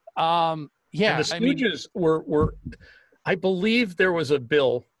 so, And the Stooges were, I believe there was a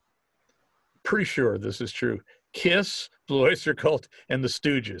bill, pretty sure this is true, KISS, Blue Oyster Cult, and the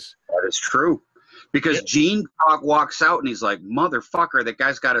Stooges. That is true. Because Gene walks out and he's like, motherfucker, that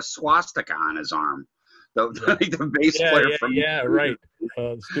guy's got a swastika on his arm. The bass player from right.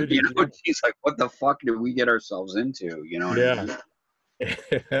 Stooges, he's like, what the fuck did we get ourselves into?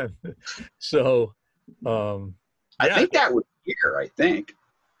 So I think that was here, I think.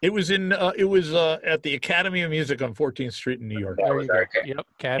 It was in at the Academy of Music on 14th Street in New York. Yep.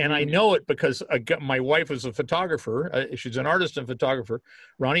 And I know it because my wife is a photographer. She's an artist and photographer,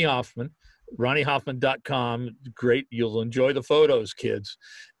 Ronnie Hoffman. RonnieHoffman.com. Great. You'll enjoy the photos, kids.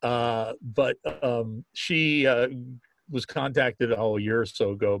 But she was contacted a year or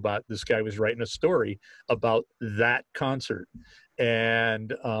so ago about this guy was writing a story about that concert.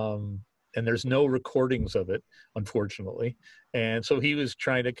 And there's no recordings of it, unfortunately. And so he was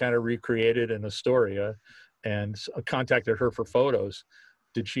trying to kind of recreate it in a story, and contacted her for photos.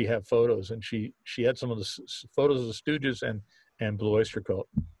 Did she have photos? And she had some of the photos of the Stooges and Blue Oyster Cult.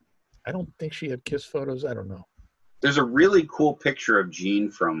 I don't think she had KISS photos. I don't know. There's a really cool picture of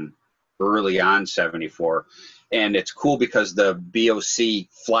Gene from early on 74. And it's cool because the BOC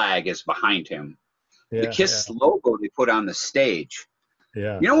flag is behind him. The KISS logo they put on the stage.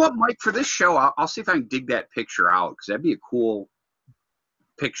 Yeah. You know what, Mike? For this show, I'll see if I can dig that picture out, because that'd be a cool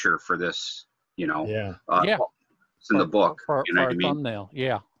picture for this. Yeah. It's in the book. For a thumbnail.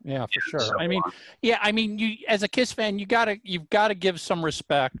 Yeah, for sure. So, you as a KISS fan, you've got to give some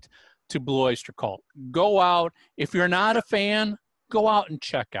respect to Blue Oyster Cult. Go out. If you're not a fan, go out and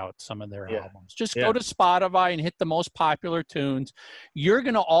check out some of their albums. Just go to Spotify and hit the most popular tunes. You're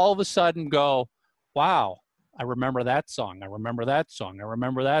gonna all of a sudden go, wow, I remember that song. I remember that song. I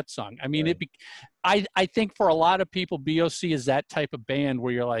remember that song. I think for a lot of people, BOC is that type of band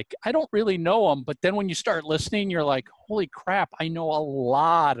where you're like, I don't really know them, but then when you start listening, you're like, holy crap, I know a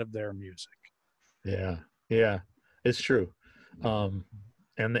lot of their music. Yeah, it's true.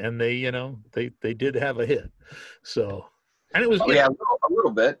 And they they did have a hit. So, and it was a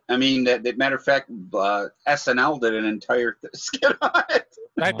little bit. That matter of fact, SNL did an entire skit on it.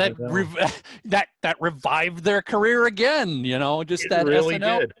 That revived their career again. Just that really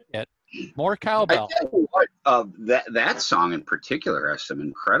SNL. Did. More cowbell. I tell you what, that song in particular has some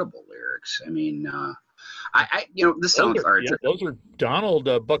incredible lyrics. This sounds those are Donald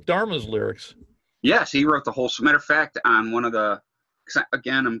Buck Dharma's lyrics. Yes, he wrote the whole. Matter of fact, on one of the,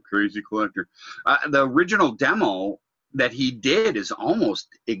 again, I'm a crazy collector. The original demo that he did is almost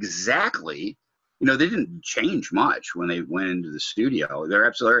exactly you know, they didn't change much when they went into the studio. They're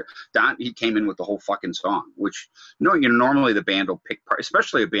absolutely Don. He came in with the whole fucking song, which you know, normally the band will pick part,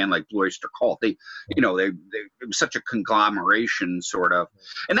 especially a band like Blue Oyster Cult. They, you know, it was such a conglomeration sort of,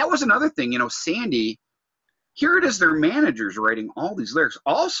 and that was another thing. You know, Sandy. Here it is, their managers writing all these lyrics.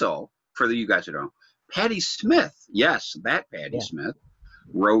 Also, for you guys who don't know, Patti Smith, yes, that Patti Smith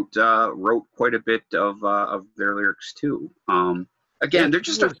wrote quite a bit of their lyrics too. Again, they're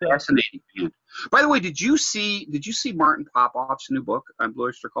just a fascinating band. By the way, did you see Martin Popoff's new book on Blue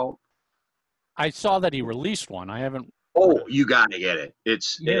Oyster Cult? I saw that he released one. I haven't. Oh, you got to get it.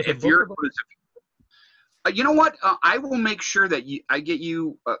 It's if you're. You know what? I will make sure that I get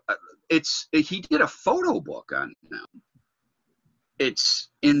you. He did a photo book on them. It's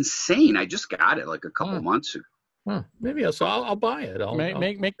insane. I just got it like a couple months ago. Huh. Maybe I'll buy it. I'll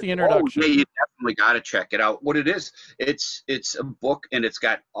make the introduction. Oh, yeah, you definitely got to check it out. What it is, it's a book, and it's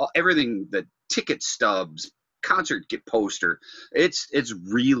got everything, the ticket stubs, concert poster. It's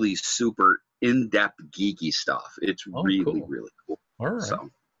really super in-depth geeky stuff. It's really cool. All right. So,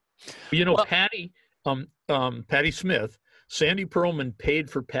 you know, Patti Smith, Sandy Pearlman paid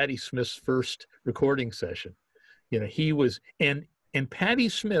for Patti Smith's first recording session. You know, he was and Patti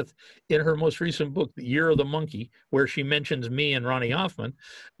Smith, in her most recent book, The Year of the Monkey, where she mentions me and Ronnie Hoffman,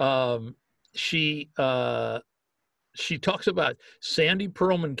 she talks about Sandy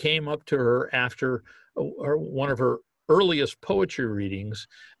Pearlman came up to her after one of her earliest poetry readings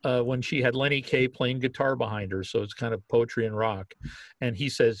when she had Lenny Kaye playing guitar behind her. So it's kind of poetry and rock. And he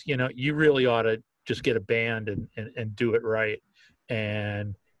says, you know, you really ought to just get a band and do it right.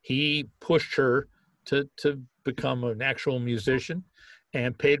 And he pushed her to become an actual musician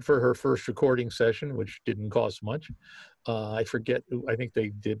and paid for her first recording session, which didn't cost much. I forget, I think they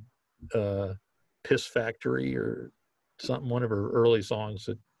did Piss Factory or something, one of her early songs.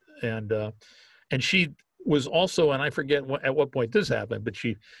 And she was also, and I forget at what point this happened, but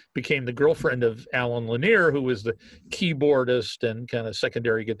she became the girlfriend of Alan Lanier, who was the keyboardist and kind of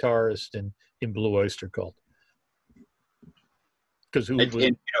secondary guitarist in Blue Oyster Cult. Because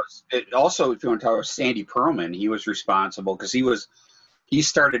also, if you want to talk about Sandy Pearlman, he was responsible because he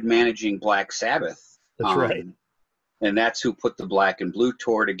started managing Black Sabbath. That's right. And that's who put the Black and Blue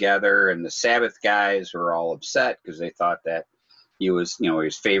tour together. And the Sabbath guys were all upset because they thought that he was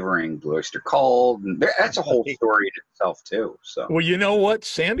favoring Blue Oyster Cult. And that's a whole story in itself too. So, well, you know what,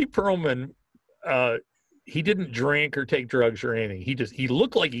 Sandy Pearlman, he didn't drink or take drugs or anything. He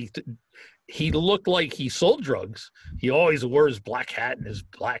looked like he sold drugs. He always wore his black hat and his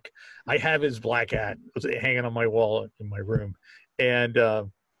black. I have his black hat. It was hanging on my wall in my room, and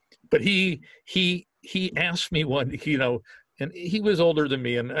but he asked me one, you know, and he was older than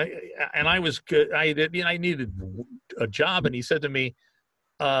me, and I was good. I needed a job, and he said to me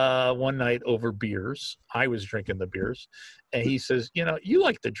one night over beers. I was drinking the beers, and he says, you know, you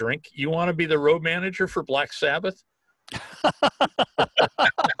like to drink. You want to be the road manager for Black Sabbath?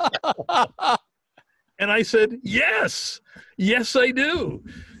 And I said, yes, I do.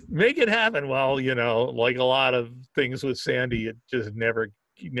 Make it happen. Well, you know, like a lot of things with Sandy, it just never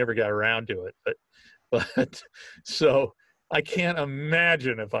got around to it. But so I can't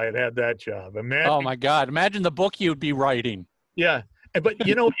imagine if I had that job. Oh my God. Imagine the book you'd be writing. Yeah. But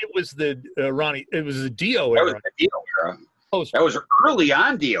you know, it was the Ronnie, it was the Dio era. That was the Dio era. That was early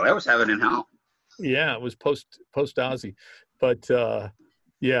on Dio. That was Heaven and Hell. Yeah, it was post Ozzy. But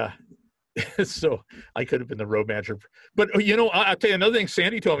yeah. So I could have been the road manager. But you know, I'll tell you another thing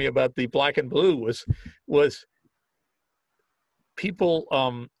Sandy told me about the Black and Blue was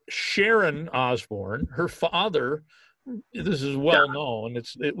people, Sharon Osbourne, her father, this is well known,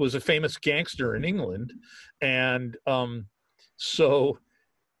 it was a famous gangster in England. And so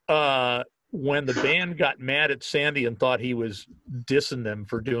when the band got mad at Sandy and thought he was dissing them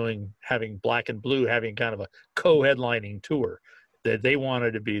for having Black and Blue having kind of a co-headlining tour, that they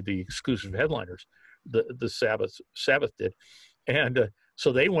wanted to be the exclusive headliners, the Sabbath did. And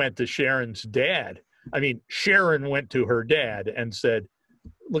so they went to Sharon's dad. I mean, Sharon went to her dad and said,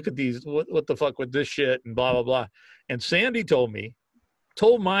 look at these, what the fuck with this shit and blah, blah, blah. And Sandy told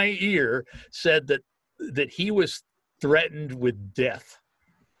my ear, said that he was threatened with death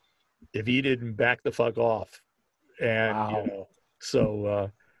if he didn't back the fuck off. And, wow. You know,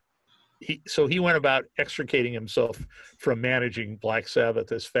 so he went about extricating himself from managing Black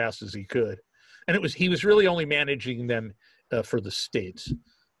Sabbath as fast as he could. And he was really only managing them for the States.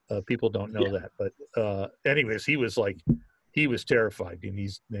 People don't know that, but anyways, he was terrified.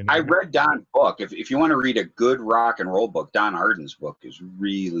 And I read Don's book. If you want to read a good rock and roll book, Don Arden's book is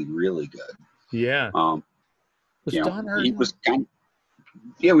really, really good. Yeah. Was Don Arden? He was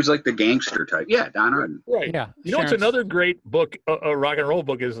Yeah, it was like the gangster type. Yeah, Don Arden. Right. Yeah. You know what's another great book, a rock and roll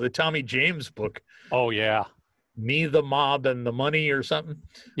book, is the Tommy James book. Oh, yeah. Me, the Mob, and the Money or something.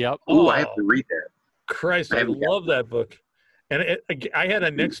 Yep. Oh, I have to read that. Christ, I love that book. And I had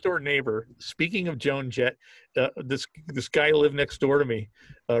a next door neighbor. Speaking of Joan Jett, this guy lived next door to me,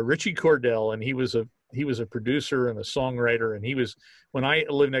 Richie Cordell, and he was a producer and a songwriter. And he was, when I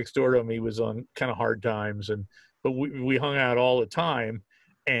lived next door to him, he was on kind of hard times, but we hung out all the time.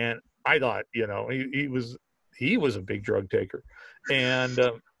 And I thought, you know, he was a big drug taker, and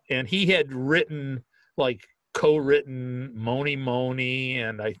he had written, like, co-written Moni Moni,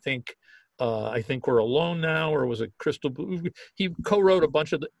 and I think We're Alone Now, or was it Crystal Blue? He co-wrote a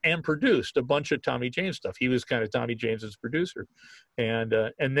bunch of and produced a bunch of Tommy James stuff. He was kind of Tommy James's producer, and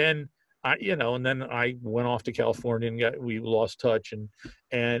then I went off to California and we lost touch,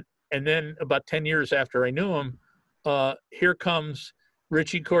 and then about 10 years after I knew him, here comes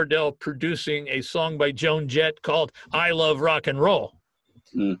Richie Cordell producing a song by Joan Jett called "I Love Rock and Roll."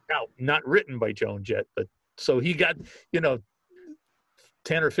 Now, not written by Joan Jett, but so he got,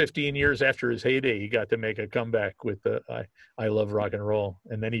 10 or 15 years after his heyday, he got to make a comeback with I Love Rock and Roll.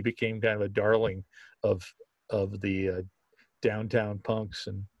 And then he became kind of a darling of the downtown punks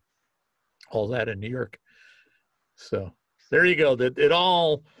and all that in New York. So there you go. That it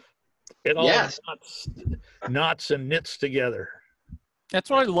all Yes. knots and knits together. That's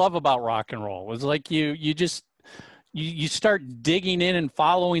what I love about rock and roll. It's like you start digging in and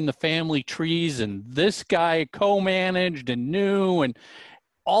following the family trees, and this guy co-managed and knew, and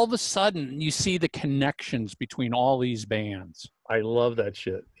all of a sudden you see the connections between all these bands. I love that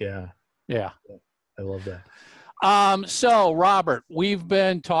shit. Yeah. I love that. So Robert, we've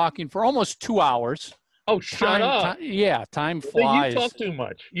been talking for almost 2 hours. Oh, shut up. Time flies. You talk too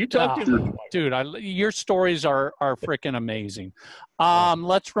much. You talk too much. Dude, your stories are freaking amazing.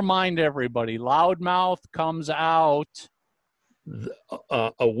 Let's remind everybody, Loudmouth comes out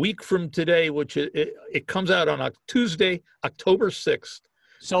a week from today, which it comes out on Tuesday, October 6th.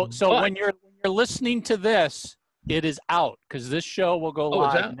 So when you're listening to this, it is out, because this show will go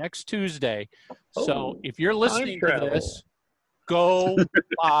live next Tuesday. So if you're listening to this, go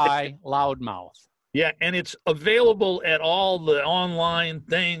buy Loudmouth. Yeah, and it's available at all the online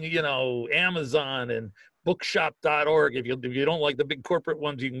thing, Amazon and bookshop.org. If you don't like the big corporate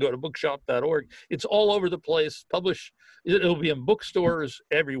ones, you can go to bookshop.org. It's all over the place. It'll be in bookstores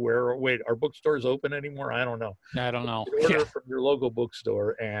everywhere. Wait, are bookstores open anymore? I don't know. I don't know. Order from your local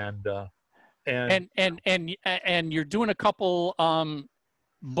bookstore, and you're doing a couple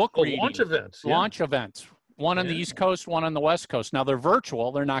book launch events. Launch events. One on the East Coast, one on the West Coast. Now they're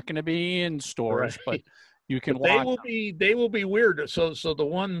virtual; they're not going to be in stores, but you can watch. They will be weird. So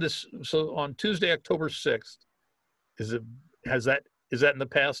on Tuesday, October 6th, is that in the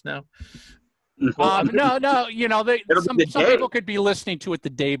past now? No. Some people could be listening to it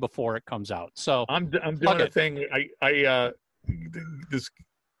the day before it comes out. So I'm doing a thing. This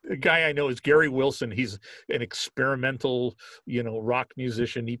guy I know is Gary Wilson. He's an experimental, rock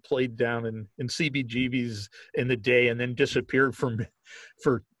musician. He played down in CBGB's in the day, and then disappeared for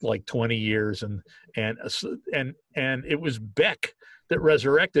like 20 years. And it was Beck that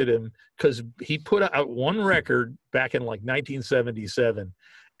resurrected him, because he put out one record back in like 1977,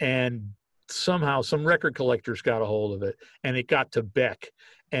 and somehow some record collectors got a hold of it, and it got to Beck.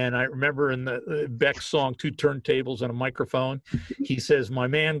 And I remember in the Beck song, Two Turntables and a Microphone, he says, my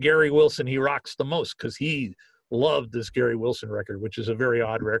man Gary Wilson, he rocks the most, because he loved this Gary Wilson record, which is a very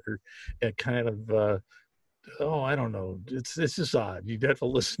odd record. And kind of, I don't know. It's just odd. You'd have to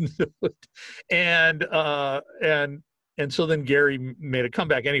listen to it. And so then Gary made a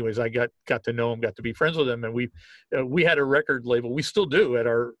comeback. Anyways, I got to know him, got to be friends with him. And we had a record label. We still do at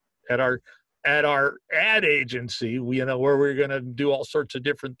our ad agency, where we're going to do all sorts of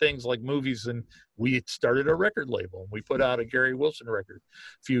different things like movies. And we started a record label. We put out a Gary Wilson record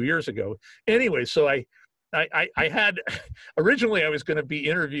a few years ago. Anyway, so I had, originally I was going to be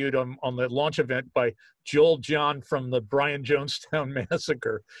interviewed on the launch event by Joel John from the Brian Jonestown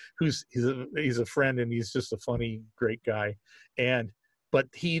Massacre, he's a friend, and he's just a funny, great guy. But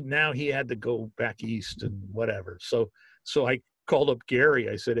he had to go back east and whatever. So I called up Gary.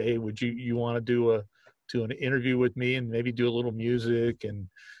 I said, hey, would you want to do an interview with me and maybe do a little music?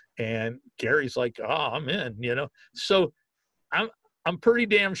 And Gary's like, I'm in, So I'm pretty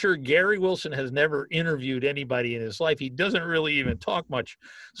damn sure Gary Wilson has never interviewed anybody in his life. He doesn't really even talk much,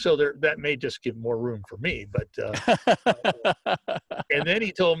 so that may just give more room for me. But and then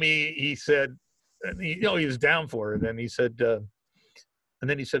he told me, he said, he was down for it, and he said,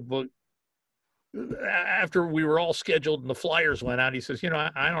 well, after we were all scheduled and the flyers went out, he says,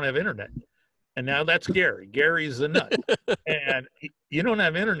 I don't have internet. And now that's Gary. Gary's the nut. And you don't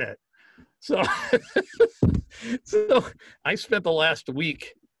have internet. So, so I spent the last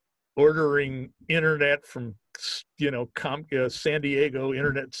week ordering internet from, San Diego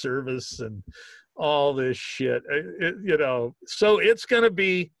internet service and all this shit, so it's going to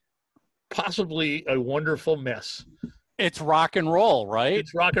be possibly a wonderful mess. It's rock and roll, right?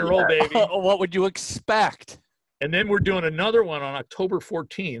 It's rock and roll, baby. What would you expect? And then we're doing another one on October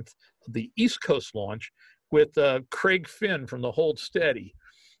 14th, the East Coast launch with Craig Finn from the Hold Steady,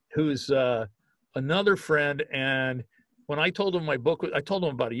 who's another friend. And when I told him I told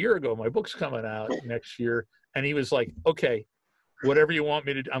him about a year ago, my book's coming out next year. And he was like, okay, whatever you want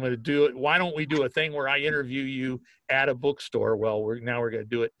me to do, I'm going to do it. Why don't we do a thing where I interview you at a bookstore? Well, we're going to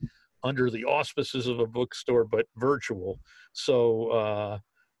do it under the auspices of a bookstore, but virtual. So,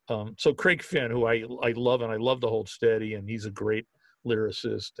 so Craig Finn, who I love, and I love the Hold Steady, and he's a great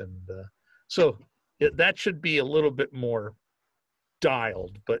lyricist. And so that should be a little bit more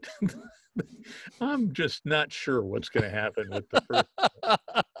dialed, but I'm just not sure what's going to happen with the first.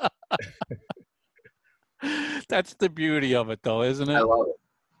 That's the beauty of it, though, isn't it? I love it.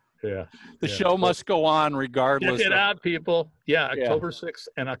 Yeah. The show must go on regardless. Check it out, people. Yeah, October 6th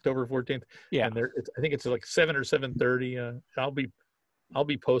and October 14th. Yeah. And I think it's like 7 or 7:30. I'll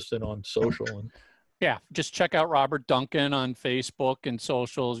be posting on social. And yeah, just check out Robert Duncan on Facebook and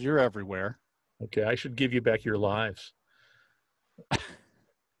socials. You're everywhere. Okay, I should give you back your lives.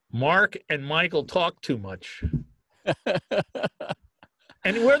 Mark and Michael talk too much.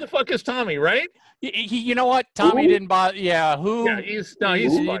 And where the fuck is Tommy, right? You know what? Tommy didn't bother. Yeah, who? Yeah,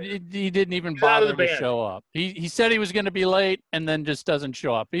 he didn't even bother to show up. He said he was going to be late, and then just doesn't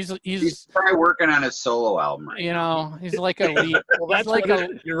show up. He's probably working on his solo album right now. He's like a lead. Well, that's like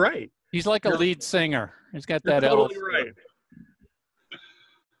you're right. He's like a lead singer. He's got that. Totally right.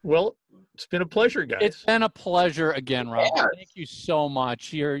 Well, it's been a pleasure, guys. It's been a pleasure again, Rob. Yeah. Thank you so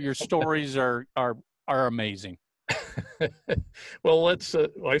much. Your stories are amazing. Well,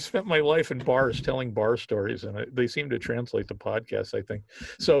 I spent my life in bars telling bar stories, and they seem to translate to podcasts, I think.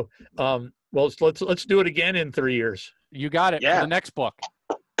 So, well, let's do it again in 3 years. You got it. Yeah. For the next book.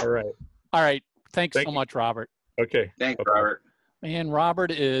 All right. Thanks so much, Robert. Okay. Thanks, Robert. Man,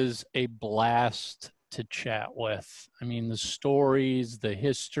 Robert is a blast to chat with. I mean, the stories, the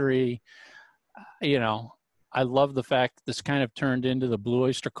history, I love the fact that this kind of turned into the Blue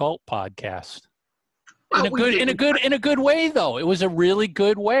Oyster Cult podcast. In a good way, though. It was a really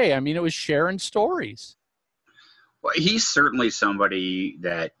good way. I mean, it was sharing stories. Well, he's certainly somebody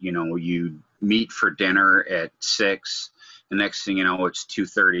that, you meet for dinner at 6. The next thing you know, it's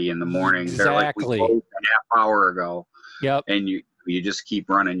 2:30 in the morning. Exactly. They're like, we closed a half hour ago. Yep. And you just keep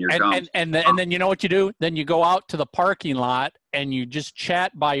running your gums. And then you know what you do? Then you go out to the parking lot and you just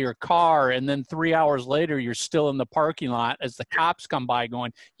chat by your car. And then 3 hours later, you're still in the parking lot as the cops come by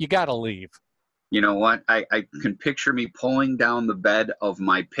going, you got to leave. You know what? I can picture me pulling down the bed of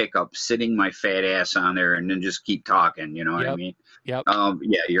my pickup, sitting my fat ass on there, and then just keep talking. You know what I mean? Yep.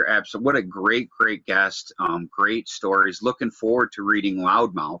 Yeah, you're absolutely. What a great guest. Great stories. Looking forward to reading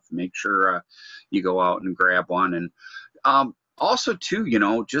Loudmouth. Make sure you go out and grab one. And also, too,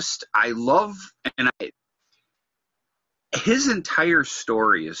 I love his entire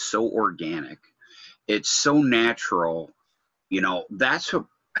story is so organic. It's so natural. That's what.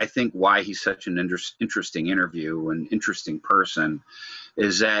 I think why he's such an interesting interview and interesting person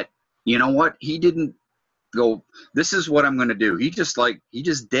is that, he didn't go, this is what I'm going to do. He just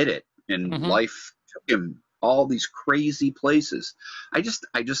did it, and life took him all these crazy places. I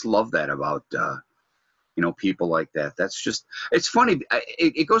just love that about, people like that. That's just, it's funny.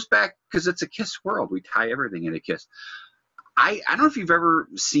 It goes back because it's a KISS world. We tie everything into KISS. I don't know if you've ever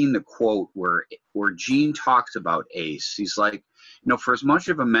seen the quote where Gene talks about Ace. He's like, for as much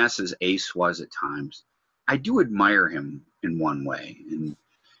of a mess as Ace was at times, I do admire him in one way. And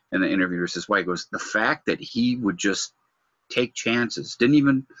the interviewer says, why? He goes, the fact that he would just take chances, didn't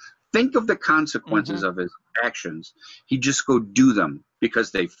even think of the consequences of his actions. He'd just go do them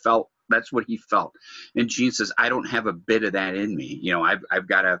because that's what he felt. And Gene says, I don't have a bit of that in me. I've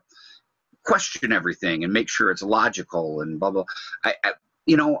got to question everything and make sure it's logical and blah, blah.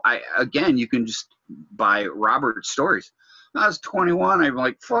 Again, you can just buy Robert's stories. I was 21. I'm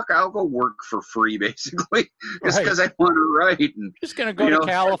like, fuck, I'll go work for free, basically, just because I want to write. And just going to go to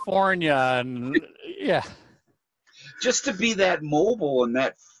California and just to be that mobile and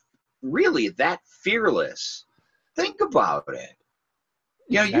that fearless. Think about it.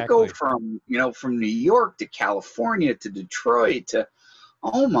 Exactly. You go from New York to California to Detroit to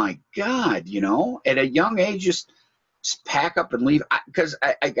oh my God, you know, at a young age, just pack up and leave. Because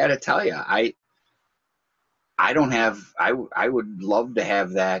I got to tell you, I don't have, I would love to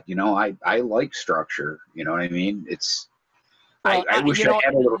have that, you know. I like structure, you know what I mean? It's, well, I wish I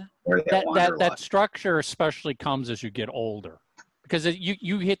had a little more of that wanderlust. That structure especially comes as you get older, because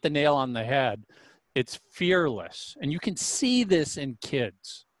you hit the nail on the head. It's fearless, and you can see this in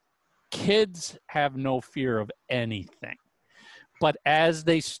kids. Kids have no fear of anything, but as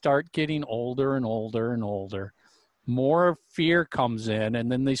they start getting older and older and older, more fear comes in,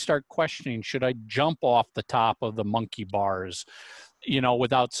 and then they start questioning, should I jump off the top of the monkey bars, you know,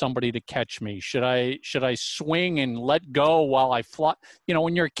 without somebody to catch me? Should I swing and let go while I fly? You know,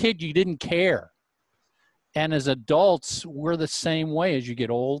 when you're a kid, you didn't care. And as adults, we're the same way. As you get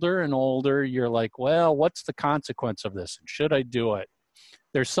older and older, you're like, well, what's the consequence of this? Should I do it?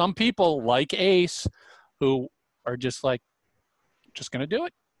 There's some people like Ace who are just like, just going to do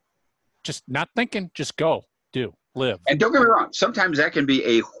it. Just not thinking, just go, do, live. And don't get me wrong, sometimes that can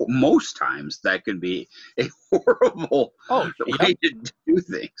be most times that can be a horrible way to do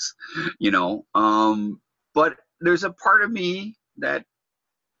things, you know. But there's a part of me that,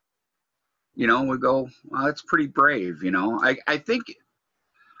 you know, would go, well, that's pretty brave, you know. I think,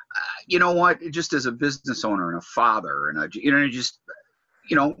 you know what, just as a business owner and a father and you know, just,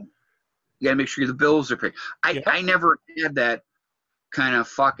 you know, you got to make sure the bills are paid. I never had that kind of,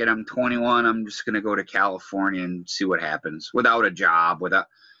 fuck it, I'm 21, I'm just going to go to California and see what happens without a job,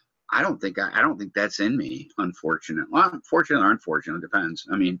 I don't think that's in me, unfortunately. Well, fortunate or unfortunate, it depends.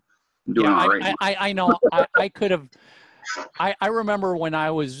 I mean, I'm doing all right. I know. I could have, I remember when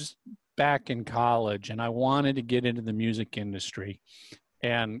I was back in college and I wanted to get into the music industry,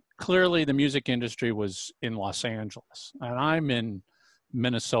 and clearly the music industry was in Los Angeles and I'm in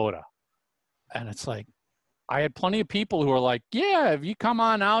Minnesota. And it's like, I had plenty of people who were like, yeah, if you come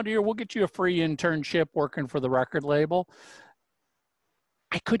on out here, we'll get you a free internship working for the record label.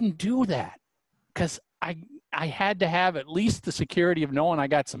 I couldn't do that because I had to have at least the security of knowing I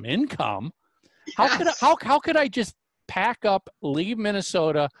got some income. Yes. How could I just pack up, leave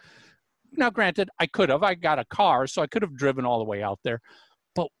Minnesota? Now, granted, I could have. I got a car, so I could have driven all the way out there.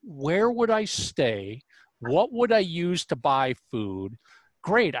 But where would I stay? What would I use to buy food?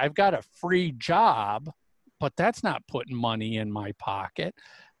 Great, I've got a free job, but that's not putting money in my pocket.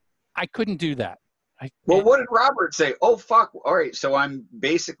 I couldn't do that. Well, what did Robert say? Oh, fuck. All right, so I'm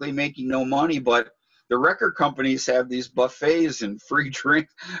basically making no money, but the record companies have these buffets and free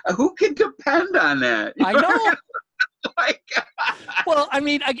drinks. Who can depend on that? I know. Well, I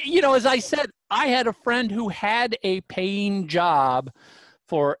mean, you know, as I said, I had a friend who had a paying job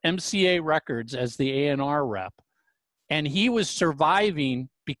for MCA Records as the A&R rep, and he was surviving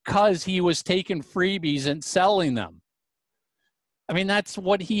because he was taking freebies and selling them. I mean, that's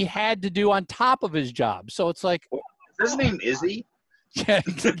what he had to do on top of his job. So it's like, is his name Izzy? Yeah.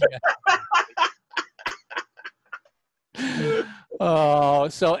 Oh,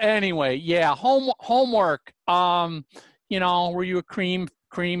 so anyway, yeah, homework. You know, were you a Creem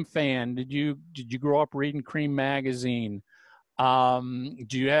fan? Did you grow up reading Creem Magazine? Do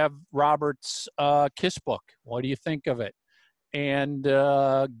you have Robert's KISS book? What do you think of it? And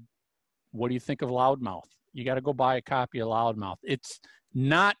what do you think of Loudmouth? You got to go buy a copy of Loudmouth. It's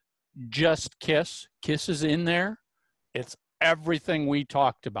not just KISS. KISS is in there. It's everything we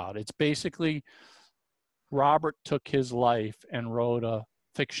talked about. It's basically Robert took his life and wrote a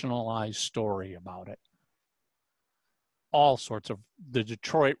fictionalized story about it. All sorts of the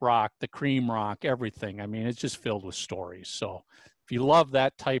Detroit rock, the Cream rock, everything. I mean, it's just filled with stories. So if you love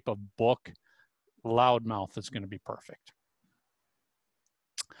that type of book, Loudmouth is going to be perfect.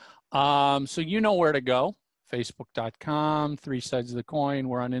 So you know where to go. Facebook.com, 3 Sides of the Coin.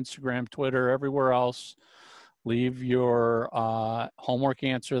 We're on Instagram, Twitter, everywhere else. Leave your homework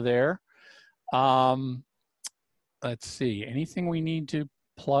answer there. Let's see. Anything we need to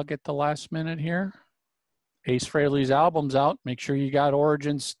plug at the last minute here? Ace Frehley's album's out. Make sure you got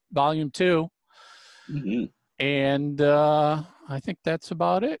Origins Volume 2. Mm-hmm. And I think that's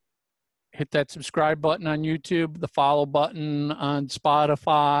about it. Hit that subscribe button on YouTube, the follow button on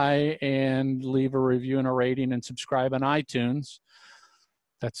Spotify, and leave a review and a rating and subscribe on iTunes.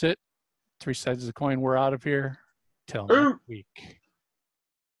 That's it. 3 Sides of the Coin. We're out of here. Till next week.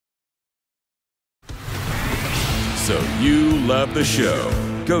 So you love the show.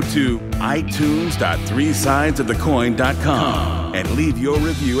 Go to itunes.3sidesofthecoin.com and leave your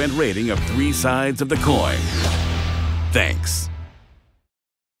review and rating of 3 Sides of the Coin. Thanks.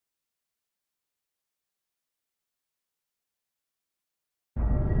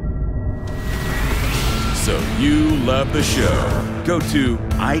 So So you love the show. Go to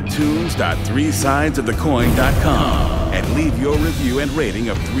itunes.threesidesofthecoin.com and leave your review and rating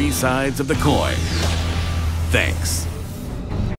of Three Sides of the Coin. Thanks.